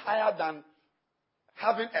nothing higher than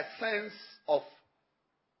having a sense of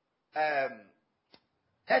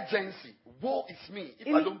urgency. Woe is me if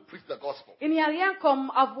I don't preach the gospel. Il n'y a rien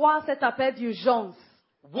comme avoir cet appel d'urgence.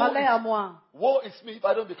 Malheur à moi. Woe is me if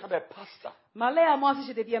I don't become a pastor. Malheur à moi si je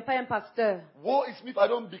ne deviens pas un pasteur. Woe is me if I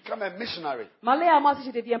don't become a missionary. Malheur à moi si je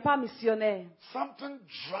ne deviens pas missionnaire. Something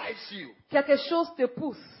drives you. Quelque chose te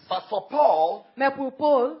pousse. But for Paul, Mais pour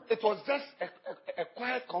Paul, it was just a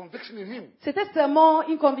quiet conviction in him. c'était seulement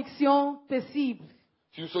une conviction paisible.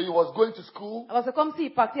 So he was going to school, Alors c'est comme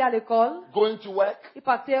s'il partait à l'école, going to work, il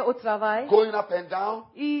partait au travail, going up and down.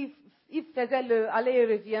 il faisait le aller et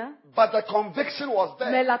revient. But the conviction was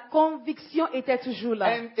Mais there. la conviction était toujours là.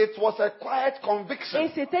 And it was a quiet conviction. Et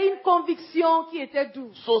c'était une conviction qui était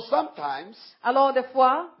douce. So sometimes Alors des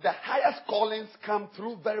fois, the highest callings come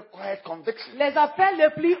through very quiet conviction. les appels les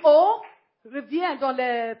plus hauts reviennent dans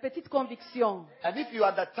les petites convictions. And if you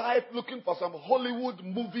are the type looking for some Hollywood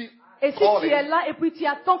movie Et si tu es calling, là et puis tu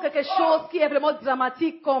attends quelque chose qui est vraiment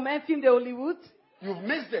dramatique comme un film de Hollywood, you've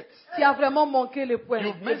missed it. tu as vraiment manqué le point.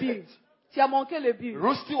 You've Le missed but. it. Tu as manqué le but.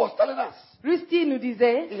 Rusty was telling us Rusty nous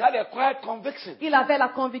disait, he had a quiet conviction. il avait la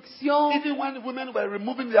conviction, Even when women were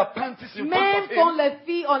removing their panties in front même of quand him, les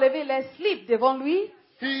filles enlevaient les slips devant lui,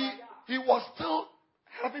 he was still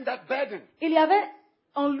having that burden. il y avait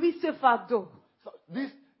en lui ce fardeau. So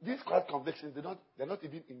these quiet convictions, they're not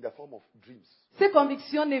even in the form of dreams, Ces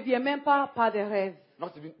convictions ne viennent même pas par des rêves,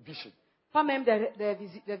 not even vision. pas même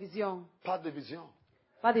des visions, Pas de vision,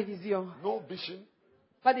 pas des visions, no vision,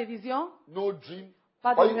 pas des visions, no dream.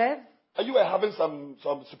 pas Are de you, rêves, are you having some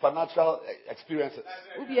supernatural experiences?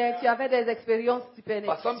 ou bien tu avais des expériences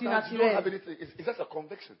But sometimes you don't have surnaturelles. anything. It's just a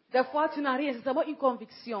conviction. Des fois, tu n'as rien, c'est seulement une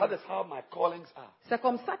conviction. That is how my callings are. C'est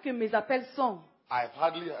comme ça que mes appels sont. I've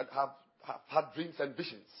hardly have had dreams and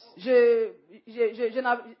visions.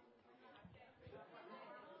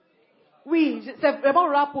 C'est vraiment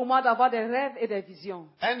rare pour moi d'avoir des rêves et des visions.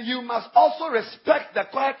 And you must also respect the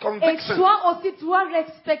quiet Et conviction. toi aussi, tu dois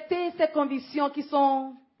respecter ces convictions qui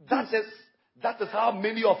sont... That is how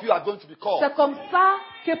many of you are going to be called. C'est comme ça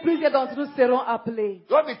que plusieurs d'entre nous seront appelés.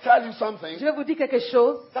 Let me tell you something. Je vais vous dire quelque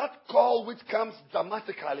chose. That call which comes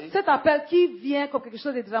dramatically, Cet appel qui vient comme quelque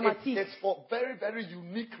chose de dramatique, it's for very, very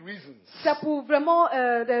unique reasons. c'est pour vraiment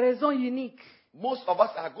des raisons uniques. Most of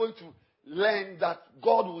us are going to learn that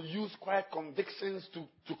God will use quiet convictions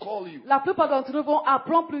to call you. La plupart d'entre nous vont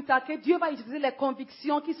apprendre plus tard que Dieu va utiliser les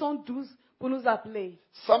convictions qui sont douces pour nous appeler.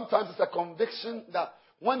 Sometimes it's a conviction that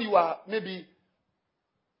when you are maybe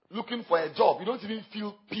looking for a job, you don't even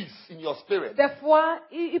feel peace in your spirit. Des fois,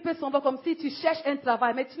 il peut sembler comme si tu cherches un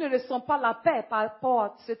travail, mais tu ne ressens pas la paix par rapport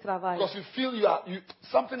à ce travail. Because you feel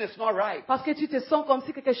something is not right. Parce que tu te sens comme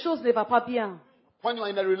si quelque chose ne va pas bien. When you are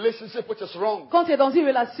in a relationship which is wrong, Quand tu es dans une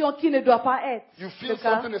relation qui ne doit pas être, you le feel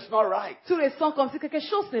cas, something is not right. tu ressens comme si quelque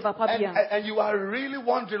chose ne va pas bien. And you are really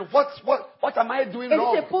wondering, what am I doing Et tu te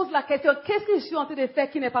wrong? poses la question, qu'est-ce que je suis en train de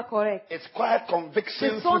faire qui n'est pas correct? It's quiet Ce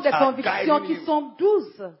convictions sont which des are convictions guiding qui you. sont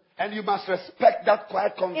douces. And you must respect that quiet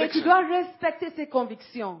Et tu conviction. dois respecter ces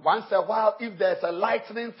convictions. Once a while, if there's a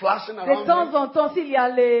lightning flashing De around temps you, en temps, s'il y a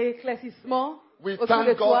l'éclaircissement we autour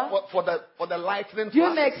de thank toi, God for the lightning Dieu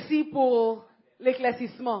flash. merci pour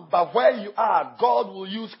l'éclaircissement. But where you are, God will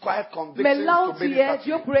use quiet Mais convictions là où to tu es, minister to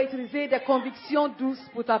Dieu you. pourrait utiliser des convictions douces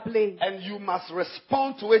pour t'appeler. And you must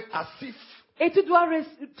respond to it as if Et tu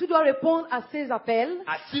dois répondre à ces appels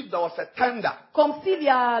there was a thunder. comme s'il y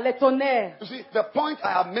a les tonnerres. You see, the point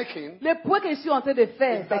I am making Le point que je suis en train de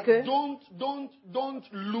faire, is c'est that que don't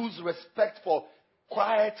lose respect for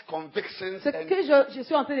quiet convictions ce que je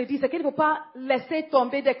suis en train de dire, c'est qu'il ne faut pas laisser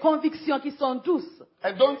tomber des convictions qui sont douces.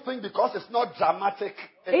 and don't think because it's not dramatic.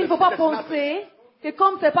 Et il ne faut pas penser que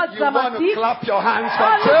comme c'est pas You want to dramatique, clap your hands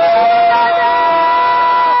for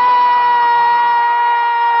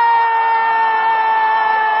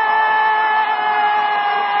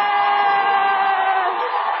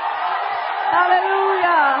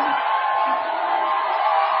Alléluia.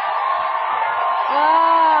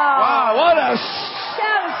 Wow, what a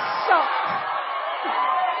Quel choc.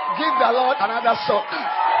 give the Lord another shock.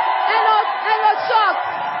 Un autre choc.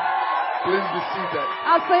 Please be seated.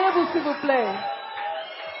 Asseyez-vous s'il vous plaît.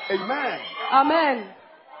 Amen. Amen.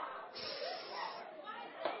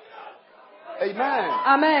 Amen.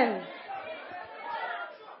 Amen.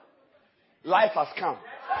 Life has come.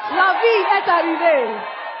 La vie est arrivée.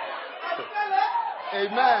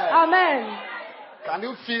 Amen. Amen. Can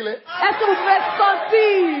you feel it? Est-ce que vous pouvez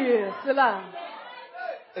sentir cela?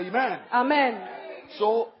 Amen. Amen.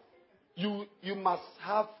 So you must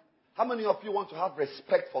have. How many of you want to have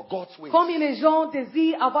respect for God's ways? Combien de gens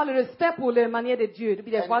désirent avoir le respect pour les manières de Dieu,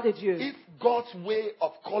 depuis les voies de Dieu? If God's way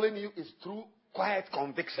of calling you is through quiet Et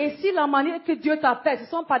conviction, si la manière que Dieu t'appelle, ce ne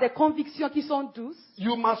sont pas des convictions qui sont douces,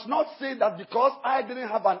 you must not say that because I didn't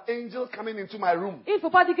have an angel coming into my room, il ne faut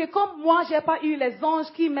pas dire que comme moi, j'ai pas eu les anges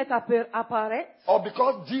qui m'aient apparaître, or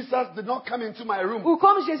because Jesus did not come into my room, ou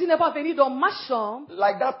comme Jésus n'est pas venu dans ma chambre,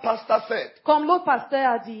 like that pastor said, comme l'autre pasteur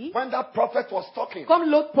a dit, when that prophet was talking. comme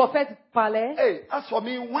l'autre prophète parlait. Hey, as for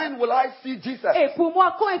me, when will I see Jesus? Et pour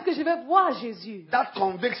moi, quand est-ce que je vais voir Jésus? That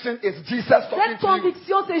conviction is Jesus talking Cette to you.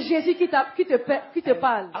 conviction, c'est Jésus qui te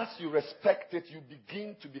parle. As you respect it, you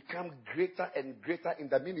begin to become greater and greater in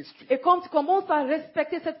the ministry. Et quand tu commences à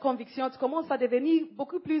respecter cette conviction, tu commences à devenir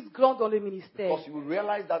beaucoup plus grand dans le ministère. Because you will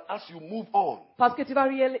realize that as you move on, Parce que tu vas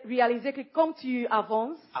réaliser que comme tu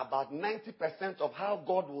avances, about 90% of how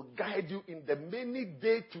God will guide you in the many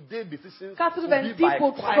day-to-day decisions will be by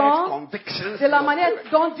 90% quiet convictions. de la in your manière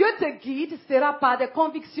spirit. dont Dieu te guide sera par des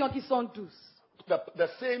convictions qui sont douces. The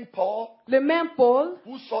same Paul Le même Paul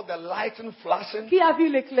who saw the lightning flashing, qui a vu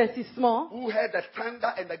l'éclaircissement, who heard the thunder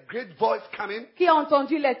and the great voice coming, qui a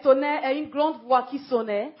entendu les tonnerres et une grande voix qui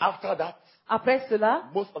sonnait. after that, Après cela,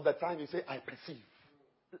 most of the time you say, I perceive.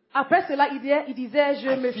 il disait, je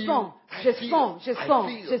me sens, je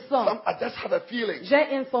sens. I just have a feeling.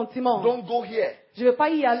 J'ai un sentiment. Don't go here. Je ne veux pas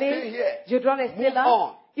y Stay aller. here. Je dois rester Move là.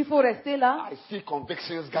 on. Il faut rester là. I see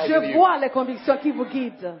convictions guiding Je you. vois les convictions qui vous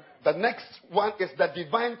guident. The next one is the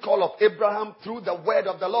divine call of Abraham through the word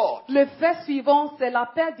of the Lord. Le fait suivant, c'est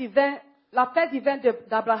l'appel divin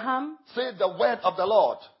d'Abraham Say the word of the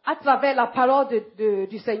Lord. à travers la parole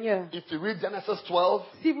du Seigneur. If you read Genesis 12,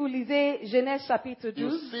 Si vous lisez Genèse chapitre you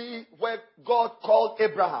 12, see where God called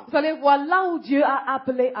Abraham. vous allez voir là où Dieu a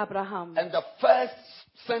appelé Abraham. And the first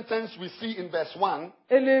sentence we see in verse 1,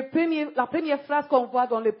 Et la première phrase qu'on voit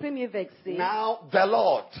dans le premier verset, now the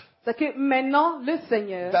Lord. c'est que maintenant le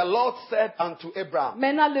Seigneur, The Lord said unto Abraham.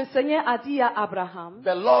 maintenant le Seigneur a dit à Abraham,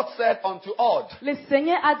 The Lord said unto Od. le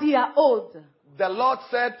Seigneur a dit à Aude, The Lord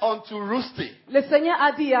said unto Rusty. le Seigneur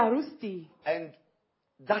a dit à Rusty. And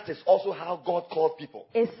that is also how God called people.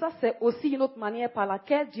 Et ça, c'est aussi une autre manière par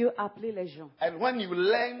laquelle Dieu a appelé les gens. And when you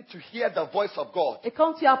learn to hear the voice of God, Et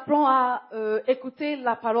quand tu apprends à écouter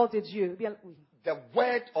la parole de Dieu, bien, oui, the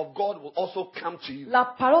word of God will also come to you. la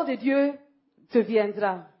parole de Dieu te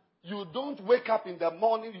viendra. You don't wake up in the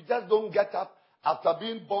morning, you just don't get up after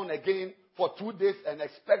being born again for 2 days and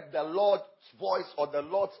expect the Lord's voice or the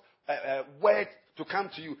Lord's word to come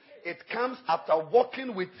to you. It comes after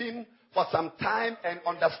walking with Him for some time and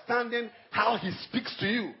understanding how He speaks to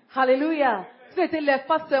you. Alléluia. Tu ne te lèves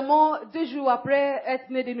pas seulement 2 jours après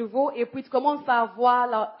être né de nouveau et puis tu commences à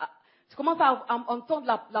entendre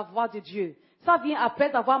la voix de Dieu. Ça vient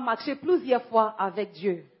après avoir marché plusieurs fois avec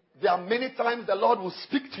Dieu. There are many times the Lord will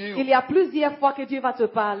speak to Il you. y a plusieurs fois que Dieu va te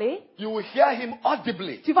parler. You will hear Him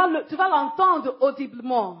audibly. Tu vas l'entendre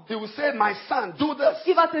audiblement. He will say, my son, do this.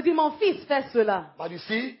 Il va te dire, mon fils, fais cela. But you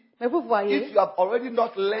see, Mais vous voyez, if you have already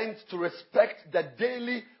not learned to respect the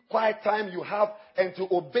daily quiet time you have and to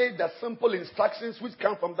obey the simple instructions which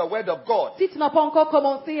come from the word of God, si tu n'as pas encore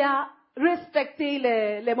commencé à respecter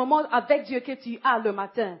les moments avec Dieu que tu as le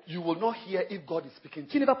matin. You will not hear if God is speaking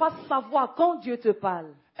to Tu you. ne vas pas savoir quand Dieu te parle.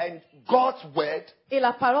 And God's word, Et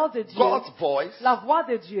la parole de Dieu, God's voice, la voix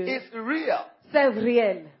de Dieu, is real. c'est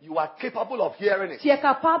réel. You are capable of hearing Tu it. es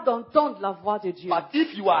capable d'entendre la voix de Dieu. But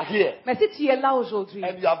if you are here Mais si tu es là aujourd'hui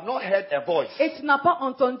and you have not heard a voice, et tu n'as pas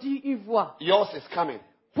entendu une voix, yours is coming.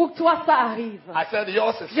 pour toi ça arrive. I said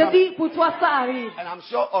yours is Je coming. dis, pour toi ça arrive. And I'm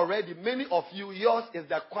sure already many of you, yours is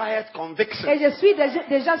the quiet conviction. Et je suis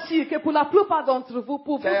déjà sûr que pour la plupart d'entre vous,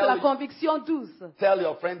 pour vous, c'est la conviction douce. Tell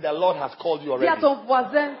your friend the Lord has called you Dis à already. ton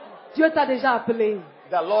voisin, Dieu t'a déjà appelé.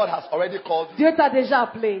 The Lord has already called you. Dieu t'a déjà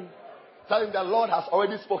appelé. Tell him the Lord has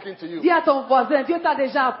already spoken to you. Dis à ton voisin, Dieu t'a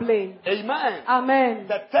déjà appelé. Amen. Amen.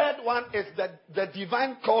 The third one is the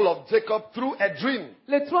divine call of Jacob through a dream.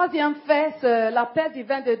 Le troisième fait, c'est l'appel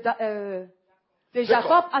divin de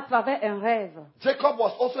Jacob à travers un rêve. Jacob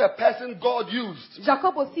was also a person God used.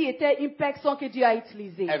 Jacob aussi était une personne que Dieu a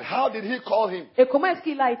utilisée. And how did he call him? Et comment est-ce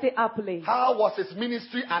qu'il a été appelé? How was his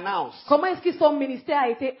ministry announced? Comment est-ce que son ministère a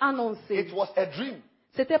été annoncé? It was a dream.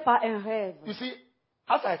 C'était pas un rêve. You see,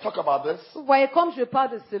 as I talk about this, Vous voyez, comme je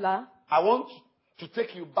parle de cela, I want to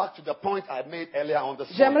take you back to the point I made earlier on this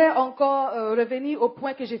morning. j'aimerais encore revenir au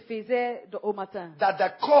point que je faisais au matin. That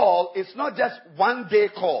the call is not just one day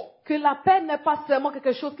call. Que l'appel n'est pas seulement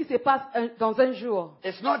quelque chose qui se passe dans un jour.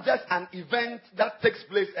 It's not just an event that takes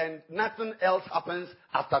place and nothing else happens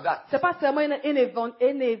after that. C'est pas seulement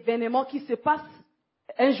un événement qui se passe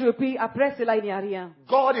un jour, puis après cela, il n'y a rien.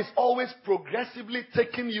 God is always progressively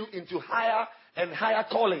taking you into higher and higher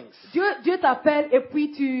callings. Dieu t'appelle et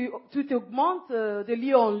puis tu t'augmentes de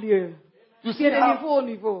lieu en lieu. You Tu see es de niveau how, au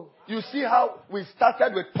niveau. you see how we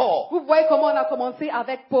started with Paul. Vous voyez comment on a commencé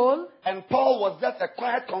avec Paul. And Paul was just a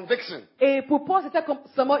quiet conviction. Et pour Paul, c'était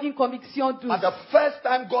seulement une conviction douce. But the first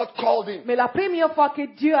time God called him, Mais la première fois que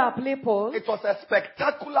Dieu a appelé Paul, it was a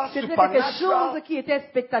spectacular, c'était quelque chose supernatural. qui était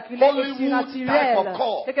spectaculaire et Hollywood surnaturel. type of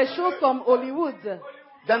call. Quelque chose comme Hollywood.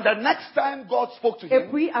 Then the next time God spoke to Et him,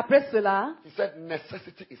 puis après cela, he said,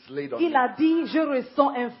 necessity is laid on il you. a dit, je ressens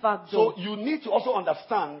un fardeau. So you need to also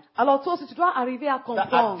understand Alors toi aussi, tu dois arriver à that at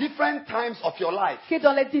comprendre different times of your life, que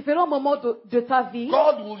dans les différents moments de ta vie,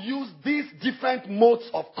 God will use these different modes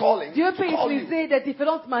of calling Dieu to peut call you. utiliser des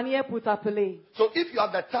différentes manières pour t'appeler. So if you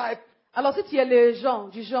are the type Alors si tu es le genre,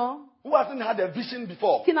 du genre who hasn't had a vision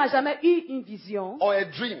before qui n'a jamais eu une vision or a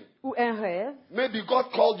dream, ou un rêve, maybe God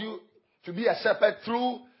called you to be a shepherd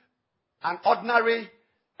through an ordinary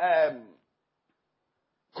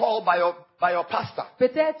call by your pastor.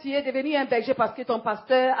 peut-être tu es devenu un berger parce que ton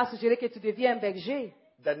pasteur a suggéré que tu deviens un berger.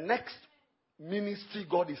 The next ministry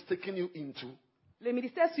God is taking you into, Le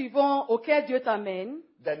ministère suivant auquel Dieu t'amène,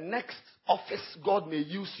 the next office God may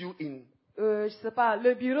use you in, je sais pas,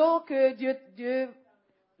 le bureau que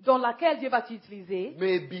dans laquelle Dieu va t'utiliser,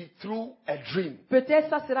 may be through a dream. peut-être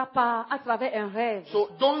ça sera pas à travers un rêve. So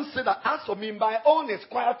don't say that as for me, my own is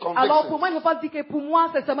quiet Alors pour conviction. moi, il ne faut pas dire que pour moi,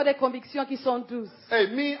 c'est seulement des convictions qui sont douces. Hey,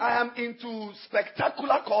 me, I am into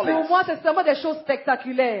spectacular Pour callings. moi, c'est seulement des choses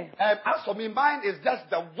spectaculaires. As for me, mine is just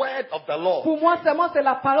the word of the Lord. Pour moi, seulement c'est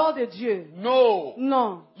la parole de Dieu. No.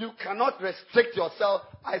 Non. You cannot restrict yourself.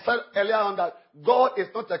 I said earlier on that God is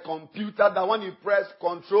not a computer that when you press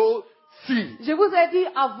Control C, Je vous ai dit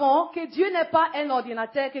avant que Dieu n'est pas un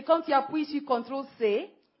ordinateur, que quand tu appuies sur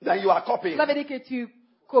CTRL-C, then you are copying. ça veut dire que tu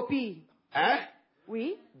copies. Eh?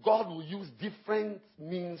 Oui. God will use different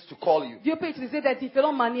means to call you. Dieu peut utiliser des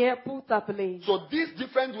différentes manières pour t'appeler. So these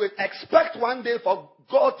different ways, expect one day for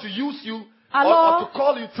God to use you or Alors- to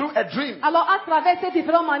call you through a dream. Alors, à travers ces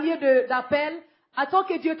différentes manières d'appel, attends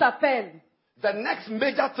que Dieu t'appelle. The next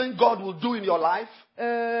major thing God will do in your life,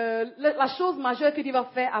 La chose majeure que Dieu va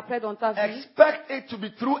faire après dans ta vie, expect it to be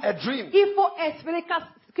through a dream. il faut espérer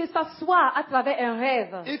que ça soit à travers un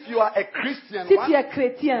rêve. If you are a Christian, Si tu es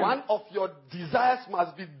chrétien, one of your desires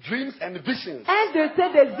must be dreams and visions. un de tes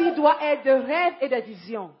désirs doit être de rêves et de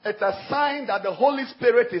visions. It's a sign that the Holy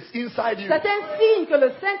Spirit is inside you. C'est un signe que le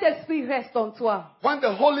Saint-Esprit reste en toi. When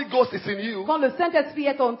the Holy Ghost is in you, Quand le Saint-Esprit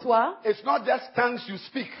est en toi, it's not just tongues you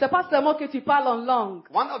speak. c'est pas seulement que tu parles en langue.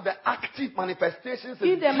 One of the active manifestations is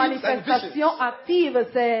Une des dreams and visions. manifestations actives,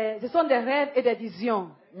 ce sont des rêves et des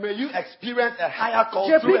visions. May you experience a higher call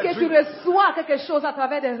Je through prie a que tu dream. reçois quelque chose à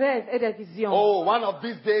travers des rêves et des visions. Oh, one of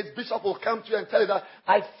these days, Bishop will come to you and tell you that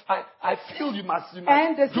I feel you must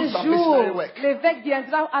Un de do ces some jours, missionary work. l'évêque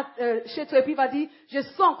viendra chez toi et puis va dire, je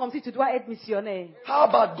sens comme si tu dois être missionnaire. How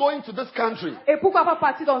about going to this country? Et pourquoi pas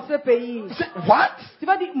partir dans ce pays? You say, what? Tu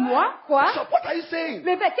vas dire, moi, quoi? Bishop, what are you saying?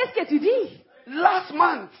 L'évêque, qu'est-ce que tu dis? Last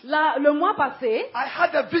month, Le mois passé, I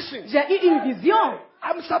had a vision. j'ai eu une vision.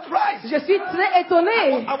 I'm surprised. Je suis très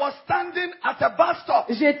étonnée. I was standing at a bus stop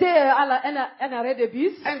J'étais à un arrêt de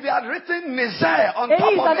bus. and they had written Niger on Et top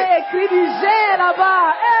ils of it. avaient écrit Niger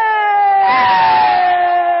là-bas.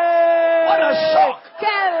 Hey! What a shock.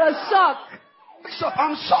 Quel choc! Bishop,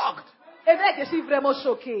 I'm shocked. C'est vrai que je suis vraiment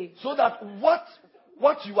choquée. So that what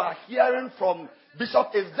you are hearing from Bishop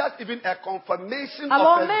is just even a confirmation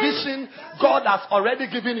Alors of a même- vision God has already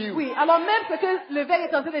given you. Oui, alors même ce que le verre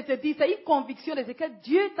est en train de te dire, c'est une conviction de ce que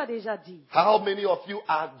Dieu t'a déjà dit. How many of you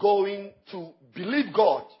are going to believe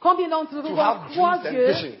God? Combien d'entre vous To vont have croire dreams and Dieu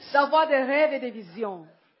visions. d'avoir des rêves et des visions?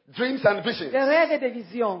 Dreams and visions. Des rêves et des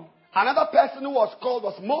visions. Another person who was called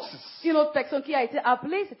was Moses. Une autre personne qui a été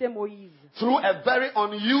appelée, c'était Moïse. Through a very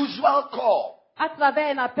unusual call. À travers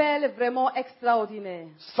un appel vraiment extraordinaire.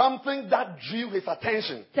 Something that drew his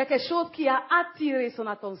attention. Quelque chose qui a attiré son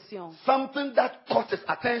attention. Something that caught his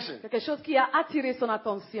attention. Quelque chose qui a attiré son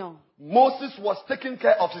attention. Moses was taking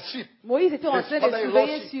care of his sheep Moïse était en His train de father-in-law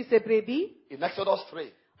surveiller sheep. sur ses brebis. in Exodus 3.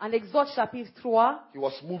 En Exode chapitre 3, He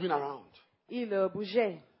was moving around. il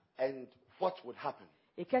bougeait. And what would happen?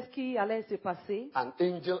 Et qu'est-ce qui allait se passer? An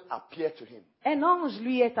angel appeared to him. Un ange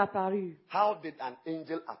lui est apparu. How did an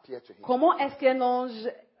angel appear to him? Comment est-ce qu'un ange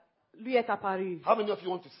lui est apparu? How many of you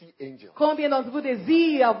want to see angels? Combien d'entre vous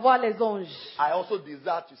désirent voir les anges? I also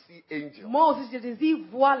desire to see angels. Moi aussi, je désire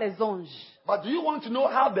voir les anges. But do you want to know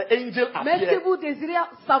how the angel Mais est-ce que appeared? vous désirez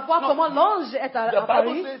savoir No. comment l'ange est The Bible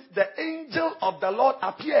apparu? says the angel of the Lord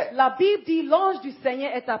appeared. La Bible dit l'ange du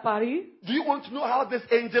Seigneur est apparu. Do you want to know how this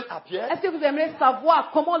angel appeared? Est-ce que vous aimeriez savoir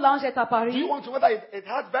comment l'ange est Do apparu? you want to know whether it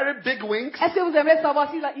had very big wings? Est-ce que vous aimeriez savoir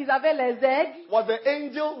s'ils avaient les aigles? Was the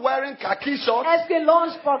angel wearing khaki shorts? Est-ce que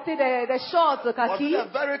l'ange portait des shorts Was kaki? it a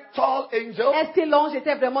very tall angel? Est-ce que l'ange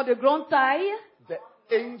était vraiment de grande taille?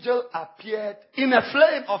 The angel appeared in a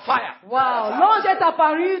flame of fire. Wow! L'ange est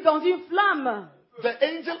apparu dans une flamme. The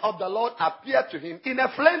angel of the Lord appeared to him in a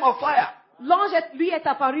flame of fire. L'ange, lui, est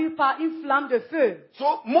apparu par une flamme de feu. So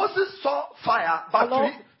Moses saw fire, but Alors-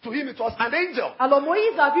 to him it was an angel. Alors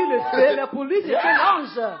Moïse a vu le feu, mais pour lui, c'était Yeah.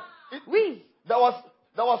 l'ange. Oui.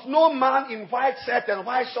 There was no man in white shirt and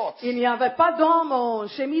white shorts. Il n'y avait pas d'homme en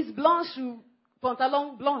chemise blanche ou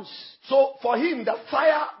pantalon blanche. So for him, the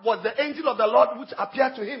fire was the angel of the Lord which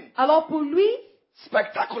appeared to him. Alors pour lui,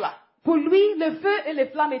 Spectacular. le feu et les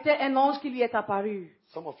flammes étaient un ange qui lui est apparu.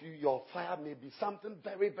 Some of you, your fire may be something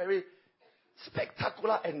very, very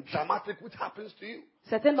spectacular and dramatic which happens to you.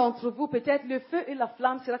 Certains d'entre vous, peut-être le feu et la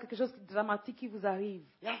flamme sera quelque chose de dramatique qui vous arrive.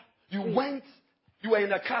 Yeah. You Oui. were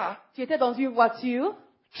in a car, Tu étais dans une voiture,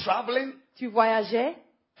 traveling, tu voyageais,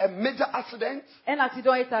 a major accident un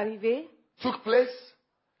accident est arrivé,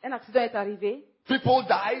 people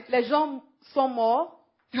died, les gens sont morts,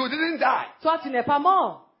 you didn't die. toi tu n'es pas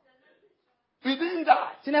mort. You didn't die.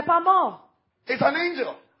 Tu n'es pas mort. It's an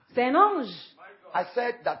angel. C'est un ange. I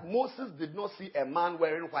said that Moses did not see a man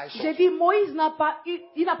wearing white J'ai shorts. dit, Moïse n'a pas Is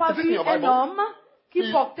it in vu your un Bible? homme qui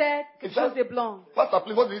Il- portait it quelque says- chose de blanc. Pastor,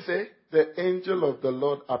 please, what did he say? The angel of the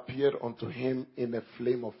Lord appeared unto him in a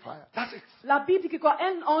flame of fire. That's it. La Bible dit que quand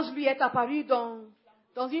un ange lui est apparu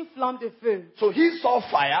dans une flamme de feu. So he saw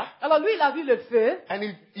fire Alors lui, il a vu le feu and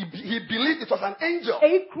he believed it was an angel.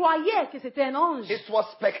 et il croyait que c'était un ange. It was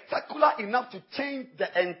spectacular enough to change the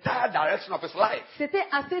entire direction of his life. C'était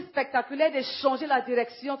assez spectaculaire de changer la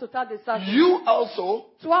direction totale de sa vie. You also,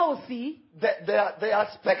 Toi aussi, there are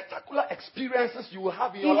spectacular experiences you will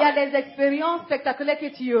have in il your y a life. des expériences spectaculaires que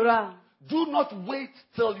tu auras. Do not wait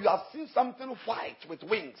till you have seen something white with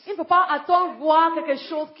wings. Il ne faut pas attendre voir quelque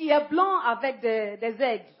chose qui est blanc avec des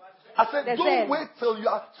aigles. I said, Des don't ailes. wait till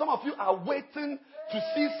some of you are waiting to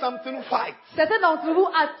see something white Certains d'entre vous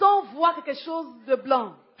attendent voir quelque chose de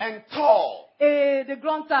blanc and tall et de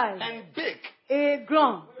grande taille and big et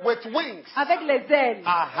grand with wings. avec les ailes.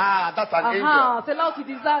 Aha, that's an angel. Ah, c'est là où tu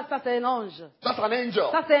dis ça c'est un ange. That's an angel.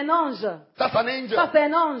 Ça c'est un ange. That's an Ça angel. c'est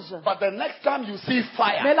un ange. But the next time you see Mais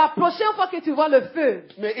fire, la prochaine fois que tu vois le feu,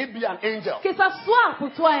 may it be an angel. que ça soit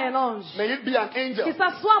pour toi un ange. May it be an Que angel.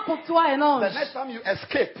 ça soit pour toi un The ange. next time you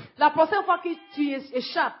escape La prochaine fois que tu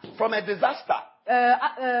échappes from a disaster,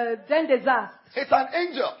 d'un désastre, it's an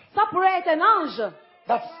angel. ça pourrait être un ange.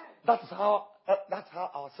 That's how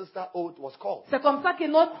our sister Ode was called. C'est comme ça que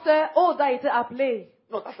notre sœur Aude a été appelée.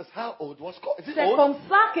 No, that is how Ode was called. Is it C'est Ode? comme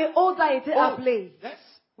ça que Aude a été Ode. appelée.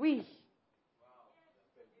 Yes. Oui.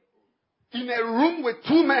 In a room with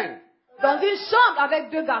two men. Dans une chambre avec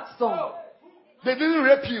deux garçons. They didn't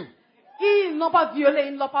rape you. Ils n'ont pas violé,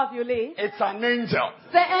 ils ne l'ont pas violé. It's an angel.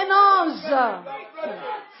 C'est un ange.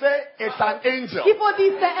 Say it's an angel. Il faut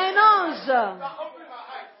dire c'est un ange.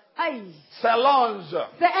 Aïe. C'est l'ange.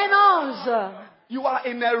 C'est un ange. You are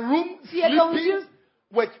in a room Tu es dans sleeping une,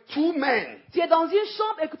 with two men. tu es dans une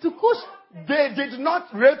chambre et que tu couches They did not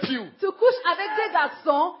rape you. avec des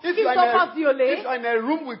garçons qui If ne you are sont pas if violés. you are in a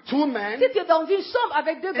room with two men, Si tu es dans une chambre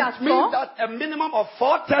avec deux it garçons, means that a minimum of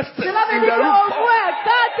 4 testes cela veut in dire the qu'au room. moins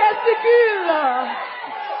 4 testicules.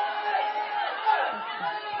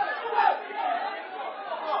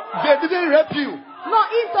 They didn't rape you. Non,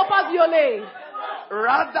 ils ne sont pas violés.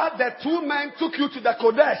 Rather, the two men took you to the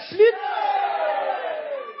Kodesh. Plus-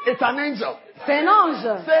 It's an angel. C'est un ange.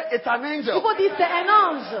 Say it's an Il angel. faut dire c'est un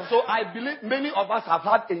ange. So I believe many of us have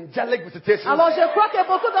had angelic visitations. Alors je crois que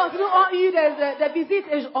beaucoup d'entre nous ont eu des visites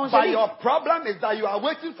But angéliques. your problem is that you are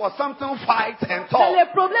waiting for something white and Mais tall. le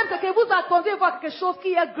problème, c'est que vous attendez voir quelque chose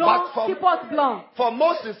qui est grand, But for- qui porte blanc. For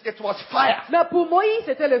Moses, it was fire. Mais pour Moïse,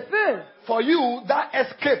 c'était le feu. For you, that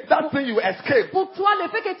escape, that thing you escaped, Pour toi, le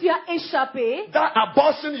fait que tu as échappé, that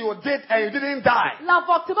abortion you did and you didn't die.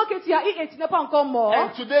 l'avortement que tu as eu et tu n'es pas encore mort, And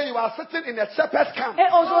today you are sitting in a shepherd's camp. et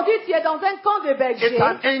aujourd'hui tu es dans un camp de It's bergers,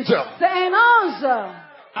 an angel. c'est un ange.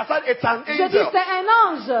 I said it's an Je dis angel. c'est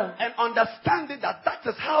un ange. And understanding that that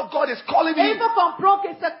is how God is calling Et il you. faut comprendre que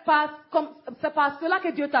c'est par cela que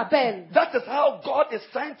Dieu t'appelle. That is how God is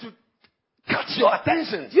trying to catch your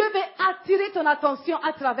attention. Dieu veut attirer ton attention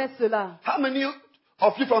à travers cela. How many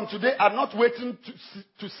of you from today are not waiting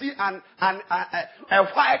to see a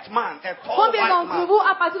white man, a tall Combien white d'entre man? vous,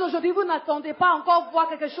 à partir d'aujourd'hui, vous n'attendez pas encore voir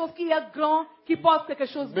quelque chose qui est grand, qui porte quelque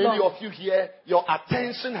chose de Many blanc? of you here, your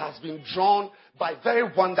attention has been drawn by very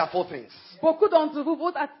wonderful things. Beaucoup d'entre vous,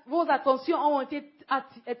 vos attentions ont été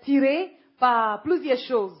attirées par plusieurs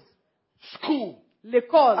choses. School.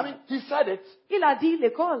 L'école. I mean, he said it. Il a dit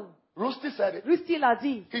l'école. Rusty said it. Rusty l'a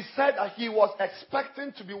dit. He said that he was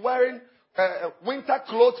expecting to be wearing winter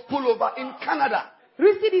clothes pullover in Canada.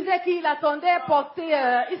 Rusty disait qu'il attendait porter,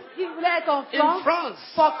 il voulait être en In France,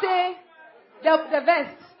 France. porter des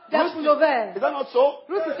vestes, des Rusty, pullovers. is that not so?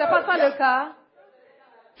 Rusty, c'est pas ça le cas.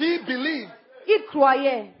 He believed Il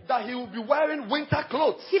croyait that he would be wearing winter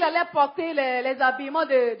clothes qu'il allait porter les habillements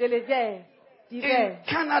de l'hiver, in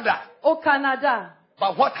Canada. au Canada.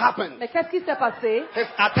 But what happened? Mais qu'est-ce qui s'est passé? His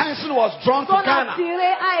attention was drawn Son to Ghana. attiré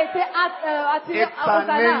a été attiré It's au an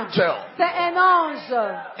Ghana. angel. C'est un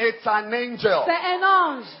ange. It's an angel. C'est un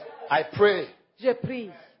ange. I pray Je prie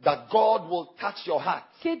that God will touch your heart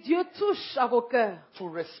que Dieu touche à vos cœurs. to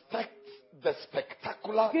respect the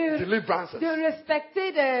spectacular Que- deliverances. De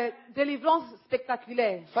respecter des délivrances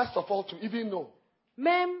spectaculaires. First of all, to even know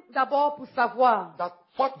Même d'abord pour savoir that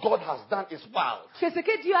what God has done is wild. que ce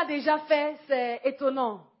que Dieu a déjà fait, c'est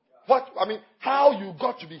étonnant. How you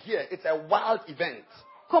got to be here, it's a wild event.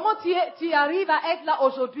 Comment tu arrives à être là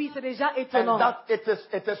aujourd'hui, c'est déjà And étonnant. that it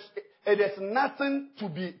is nothing to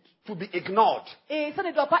be ignored. Et ça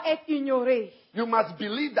ne doit pas être ignoré. You must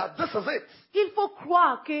believe that this is it. Il faut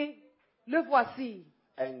croire que le voici.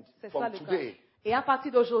 And C'est ça from le cas. today, Et à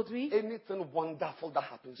partir d'aujourd'hui, anything wonderful that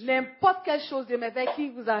happens, n'importe quelle chose de merveille qui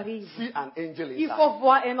vous arrive, see an angel il inside. faut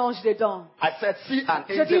voir un ange dedans. I said, see an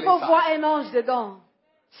Je dis, angel il faut voir inside. un ange dedans.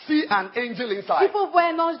 See an angel Il inside. faut voir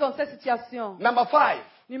un ange dans cette situation. Number 5,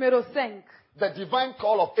 Numéro 5. the divine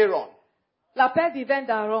call of Aaron L'appel divin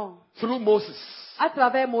d'Aaron through Moses. à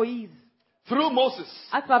travers Moïse. Through Moses.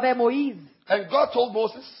 À travers Moïse. And God told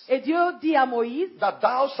Moses Et Dieu dit à Moïse that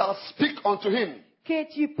thou shalt speak unto him que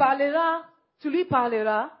tu lui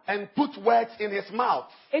parleras and put words in his mouth.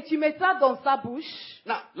 et tu mettras dans sa bouche.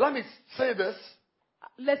 Now, let me say this.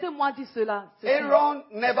 Laissez-moi dire cela. Ceci. Aaron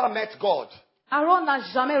never met God. Aaron n'a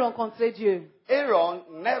jamais rencontré Dieu. Aaron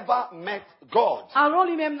never met God. Aaron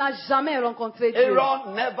lui-même n'a jamais rencontré Dieu.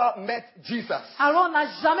 Aaron never met Jesus. Aaron n'a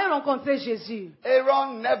jamais rencontré Jésus.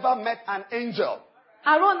 Aaron never met an angel.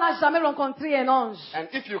 Aaron n'a jamais rencontré un ange. And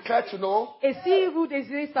if you care to know, Et si vous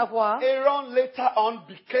désirez savoir, Aaron later on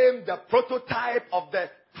became the prototype of the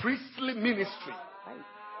priestly ministry.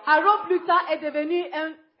 Aaron plus tard est devenu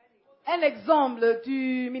un exemple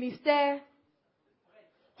du ministère.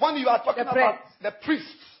 When you are talking The about priests. the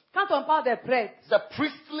priests, Quand on parle des prêtres, the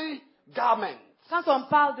priestly garment, quand on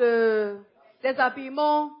parle des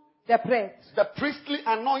habillements des prêtres, the priestly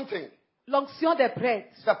anointing, l'onction des prêtres,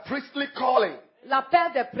 the priestly calling,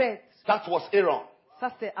 l'appel des prêtres, that was Aaron. ça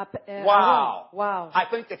c'est Wow. Aaron. Wow. I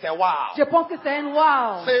think it's a wow. Je pense que c'est un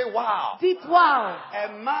wow. Say wow. Dites wow. A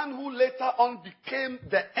man who later on became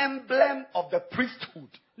the emblem of the priesthood.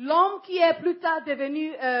 L'homme qui est plus tard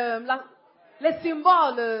devenu le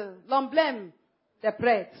symbole, l'emblème des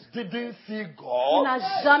prêtres. Didn't see Il God. n'a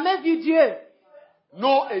jamais vu Dieu,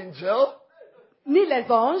 No angel. ni les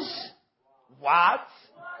anges. What?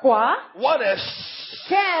 Quoi? What a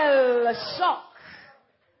Quel choc!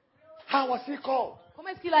 How was he called? Comment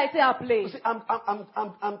est-ce qu'il a été appelé? You see,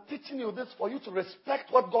 I'm teaching you this for you to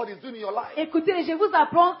respect what God is doing in your life. Écoutez, je vous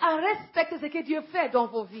apprends à respecter ce que Dieu fait dans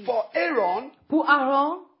vos vies. For Aaron, Pour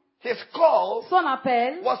Aaron, his call son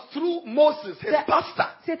appel, was through Moses, his pastor.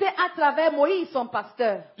 c'était à travers Moïse, son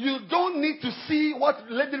pasteur. You don't need to see what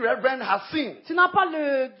Lady Reverend has seen. Tu n'as pas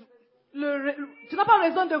tu n'as pas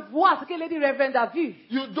raison de voir ce que Lady Reverend a vu.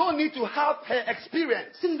 You don't need to have her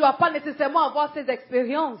experience. Tu ne dois pas nécessairement avoir ses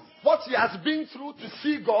expériences. What she has been through to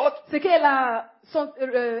see God. Ce qu'elle a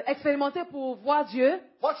expérimenté pour voir Dieu.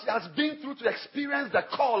 What she has been through to experience the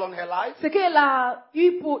call on her life. Ce qu'elle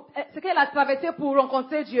a traversé pour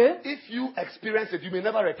rencontrer Dieu. If you experience it, you may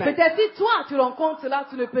never repent. Peut-être si toi tu rencontres cela,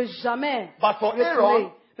 tu ne peux jamais. But for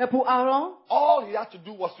Aaron, mais pour Aaron, all he had to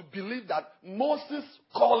do was to believe that Moses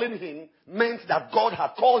calling him meant that God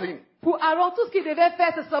had called him. Pour Aaron, tout ce qu'il devait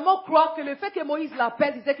faire, c'est seulement croire que le fait que Moïse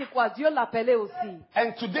l'appelle disait que quoi, Dieu l'appelait aussi.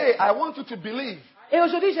 And today, I want you to believe Et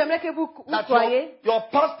aujourd'hui, j'aimerais que vous croyez your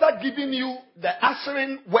pastor giving you the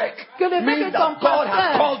ushering work que le fait means que that ton God has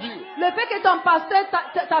pasteur, called you. le fait que ton pasteur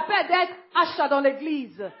t'appelle d'être achat dans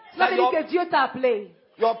l'église, cela veut dire que Dieu t'a appelé.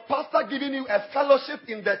 Your pastor giving you a fellowship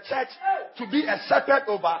in the church to be a shepherd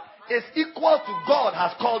over is equal to God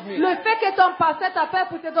has called me. Le fait que ton pasteur t'appelle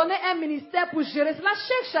pour te donner un ministère pour gérer cela,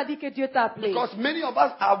 cherche à dire que Dieu t'a appelé. Because many of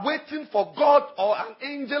us are waiting for God or an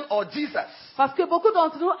angel or Jesus. Parce que beaucoup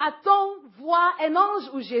d'entre nous attendent voir un ange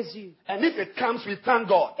ou Jésus. And if it comes, we thank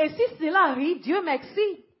God. Et si cela arrive, Dieu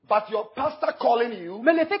merci. But your pastor calling you,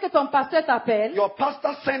 Mais le fait que ton pasteur t'appelle, your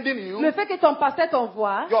pastor sending you, le fait que ton pasteur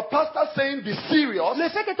t'envoie, your pastor saying be serious, le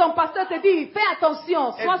fait que ton pasteur te dit fais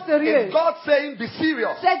attention, sois sérieux. is God saying be serious.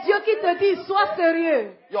 C'est Dieu qui te dit sois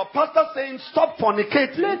sérieux. Your pastor saying stop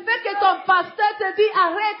fornicating. Le fait que ton pasteur te dit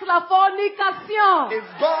arrête la fornication. Is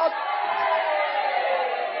God?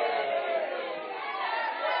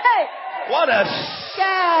 Hey! What a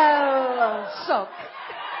Quel choc.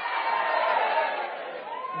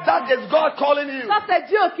 That is God calling you. Ça c'est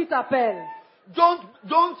Dieu qui t'appelle. Don't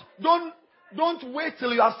wait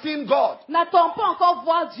till you have seen God. N'attends pas encore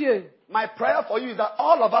voir Dieu. My prayer for you is that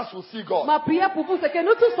all of us will see God. Ma prière pour vous c'est que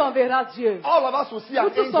nous tous on verra Dieu. All of us will see an Nous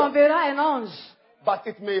tous on angel. verra un ange. But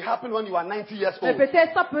it may happen when you are 90 years Mais old.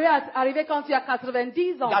 peut-être ça peut arriver quand tu as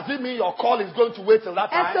 90 ans. Does it mean your call is going to wait till that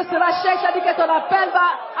Est-ce que time? cela cherche à dire que ton appel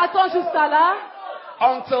va attendre jusqu'à là?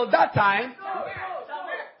 Until that time,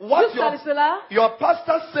 what Jusqu'à cela? your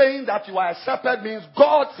pastor saying that you are a shepherd means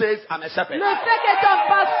God says I'm a shepherd. Le fait que ton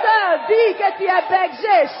pasteur dit que tu es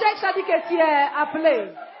berger, cherche à dire que tu es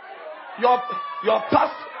appelé.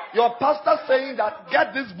 Your pastor saying that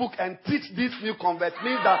get this book and teach these new converts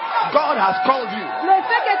means that God has called you. Le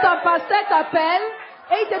fait que ton pasteur t'appelle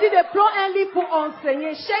et il te dit de prendre un livre pour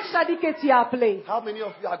enseigner, cherche à dire que tu es appelé. How many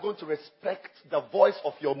of you are going to respect the voice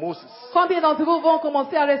of your Moses? Combien d'entre vous vont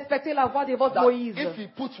commencer à respecter la voix de votre That Moïse? if he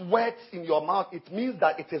puts words in your mouth, it means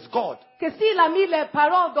that it is God. Que s'il a mis les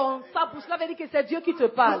paroles dans sa bouche, cela veut dire que c'est Dieu qui te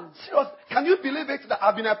parle. Serious, can you believe it that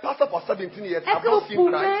I've been a pastor for 17 years? Est-ce I've que not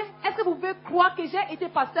seen Christ. vous pouvez croire que j'ai été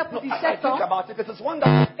pasteur pour No, I 17 think ans about it. It is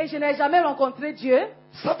wonderful. et je n'ai jamais rencontré Dieu?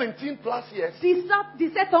 17 plus years.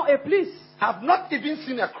 17 ans et plus. I've not even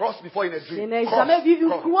seen a cross before in a dream. Je n'ai jamais vu une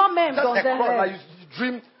croix même Just dans a un cross. rêve. Like you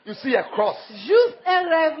dream, you see a cross. Juste un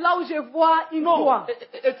rêve là où je vois une croix.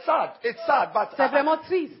 It's sad. It's sad, but C'est vraiment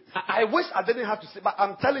triste. I wish I didn't have to say. But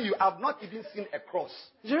I'm telling you, I've not even seen a cross.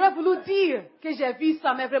 J'aurais voulu dire que j'ai vu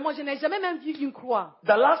ça, mais vraiment, je n'ai jamais même vu une croix.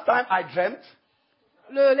 The last time I dreamt,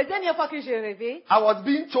 La dernière fois que j'ai rêvé, I was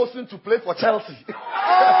being chosen to play for Chelsea.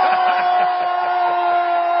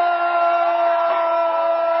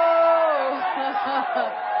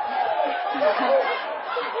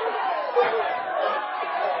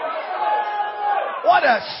 What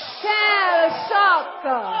a quel choc!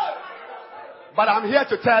 But I'm here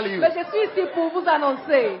to tell you Mais je suis ici pour vous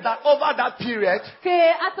annoncer that over that period,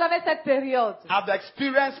 qu'à travers cette période, I've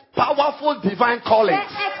experienced powerful divine j'ai callings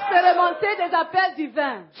expérimenté des appels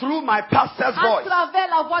divins through my pastor's à voice. travers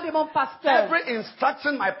la voix de mon pasteur. Every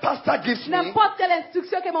instruction my pastor gives me, N'importe quelle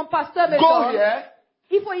instruction que mon pasteur me go donne, here,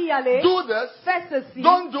 il faut y aller, do this, fais ceci,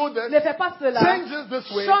 don't do this, ne fais pas cela, change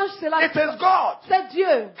this way. change cela. It is God. C'est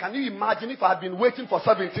Dieu. Can you imagine if I had been waiting for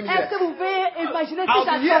 17 Est-ce years? que vous pouvez imaginer I'll si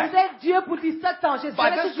be here. j'attendais Dieu pour 17 ans? Je By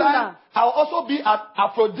serais this toujours là. time, I'll also be at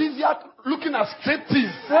aphrodisiac looking at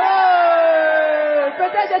striptease.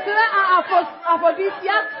 Peut-être je serais un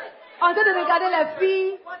aphrodisiaque en train de regarder les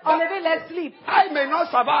filles enlever les slips. I may not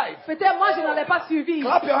survive. Peut-être moi je n'allais pas suivre.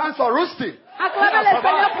 Clap your hands for Rusty. Acclamez le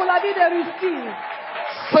Seigneur pour la vie de Rusty.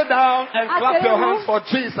 Sit down and clap your Asseyez-vous. hands for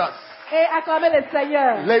Jesus. Et acclamez le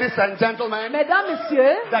Seigneur. Ladies and gentlemen, Mesdames,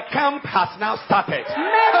 messieurs, the camp has now started.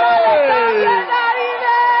 maintenant le temps vient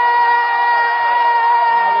d'arriver.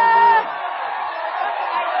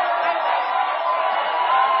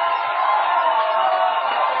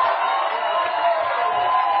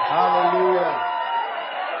 Hallelujah.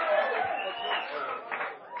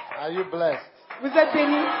 Are you blessed? Vous êtes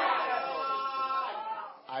bénis.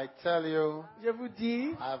 I tell you, Je vous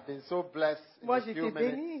dis, I've been so blessed in moi the j'ai few été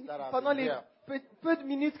béni minutes that I've pendant been les here. peu de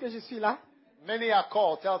minutes que je suis là. Many are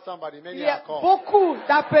called. Tell somebody, Il many y a are called. beaucoup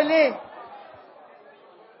d'appelés.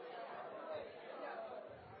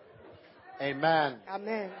 Amen.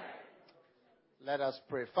 Amen. Let us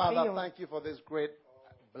pray. Father, Prions. thank you for this great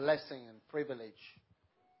blessing and privilege.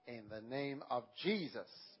 In the name of Jesus,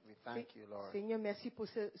 we thank you, Lord. Seigneur, merci pour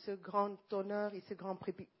ce grand honneur et ce grand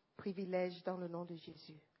privilège dans le nom de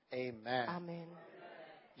Jésus. Amen. Amen.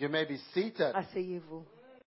 You may be seated. Asseyez-vous.